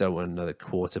 I don't want another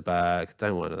quarterback.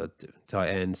 Don't want another tight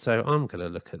end. So I'm going to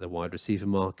look at the wide receiver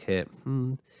market.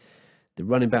 The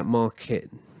running back market.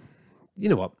 You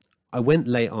know what? I went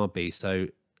late RB, so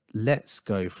let's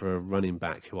go for a running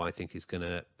back who I think is going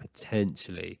to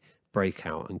potentially break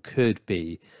out and could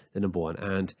be the number 1.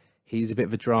 And He's a bit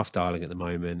of a draft darling at the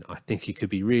moment. I think he could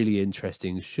be really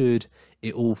interesting should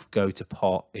it all go to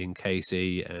pot in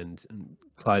Casey and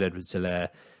Clyde Edwards-Helaire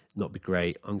not be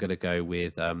great. I'm going to go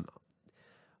with, I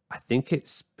think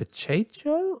it's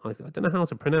Pacheco. I don't know how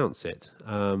to pronounce it,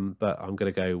 but I'm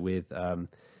going to go with,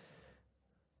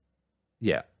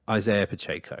 Isaiah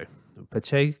Pacheco.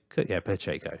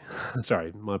 Pacheco.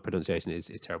 Sorry, my pronunciation is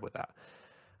terrible with that.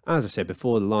 As I've said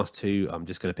before, the last two, I'm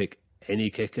just going to pick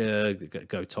any kicker,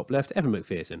 go top left. Evan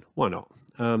McPherson, why not?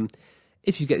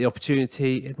 If you get the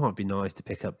opportunity, it might be nice to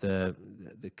pick up the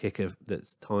kicker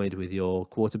that's tied with your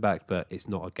quarterback, but it's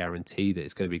not a guarantee that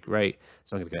it's going to be great.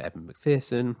 So I'm going to go Evan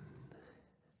McPherson.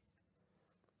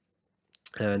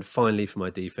 And finally, for my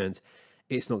defense,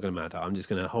 it's not going to matter. I'm just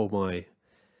going to hold my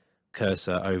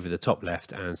cursor over the top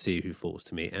left and see who falls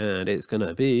to me. And it's going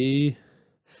to be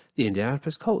the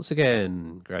Indianapolis Colts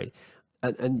again. Great.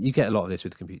 And you get a lot of this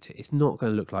with the computer. It's not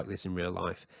going to look like this in real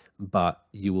life, but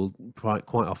you will quite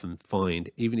often find,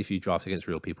 even if you draft against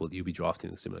real people, you'll be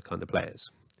drafting similar kind of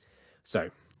players. So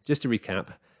just to recap,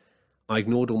 I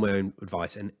ignored all my own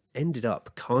advice and ended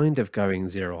up kind of going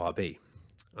 0 RB.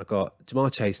 I got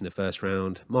Ja'Marr Chase in the first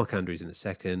round, Mark Andrews in the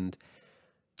second,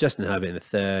 Justin Herbert in the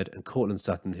third, and Courtland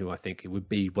Sutton, who I think it would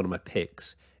be one of my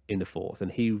picks, in the fourth.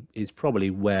 And he is probably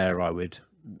where I would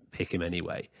pick him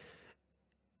anyway.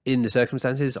 In the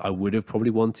circumstances, I would have probably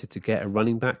wanted to get a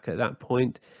running back at that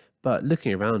point. But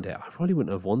looking around it, I probably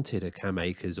wouldn't have wanted a Cam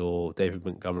Akers or David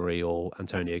Montgomery or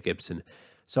Antonio Gibson.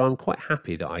 So I'm quite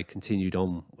happy that I continued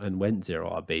on and went 0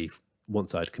 RB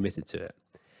once I'd committed to it.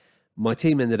 My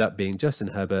team ended up being Justin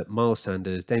Herbert, Miles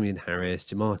Sanders, Damian Harris,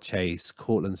 Ja'Marr Chase,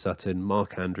 Courtland Sutton,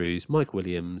 Mark Andrews, Mike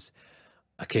Williams,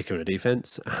 a kicker and a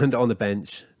defense, and on the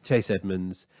bench, Chase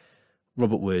Edmonds,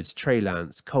 Robert Woods, Trey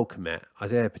Lance, Cole Kmet,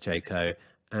 Isaiah Pacheco,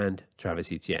 and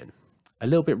Travis Etienne. A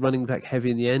little bit running back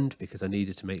heavy in the end because I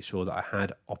needed to make sure that I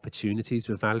had opportunities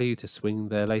with value to swing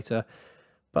there later.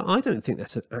 But I don't think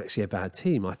that's actually a bad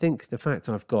team. I think the fact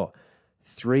I've got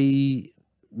 3,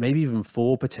 maybe even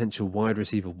 4 potential wide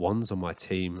receiver ones on my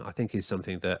team, I think is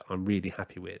something that I'm really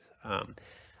happy with.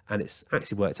 And it's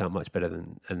actually worked out much better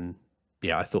than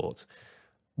I thought.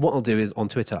 What I'll do is on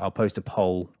Twitter, I'll post a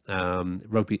poll,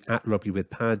 Rugby with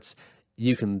Pads.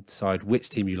 You can decide which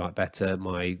team you like better,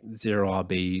 my 0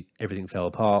 RB, everything fell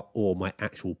apart, or my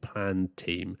actual planned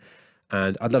team.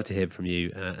 And I'd love to hear from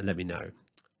you and let me know.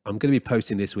 I'm going to be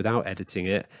posting this without editing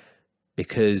it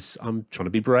because I'm trying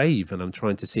to be brave and I'm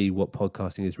trying to see what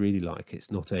podcasting is really like.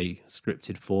 It's not a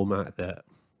scripted format that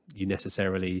you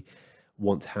necessarily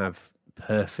want to have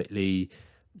perfectly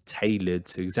tailored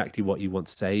to exactly what you want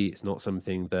to say. It's not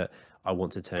something that I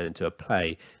want to turn into a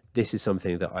play. This is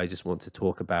something that I just want to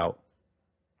talk about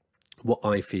what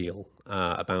I feel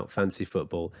about fantasy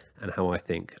football and how I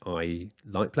think I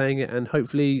like playing it. And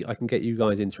hopefully I can get you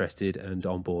guys interested and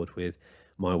on board with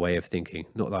my way of thinking.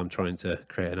 Not that I'm trying to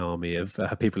create an army of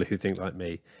people who think like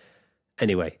me.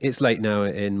 Anyway, it's late now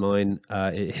in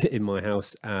my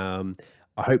house. I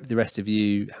hope the rest of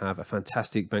you have a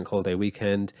fantastic bank holiday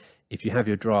weekend. If you have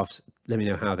your drafts, let me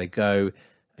know how they go.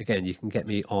 Again, you can get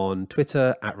me on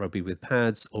Twitter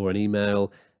 @RugbyWithPads or an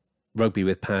email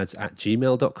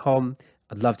rugbywithpads@gmail.com.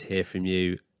 I'd love to hear from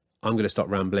you. I'm going to stop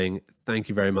rambling. Thank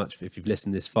you very much if you've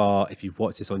listened this far. If you've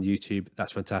watched this on YouTube,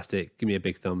 that's fantastic. Give me a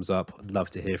big thumbs up. I'd love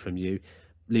to hear from you.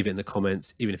 Leave it in the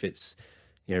comments, even if it's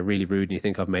really rude and you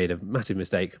think I've made a massive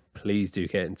mistake. Please do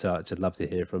get in touch. I'd love to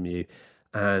hear from you.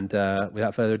 And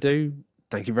without further ado,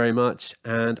 thank you very much,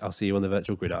 and I'll see you on the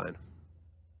virtual gridiron.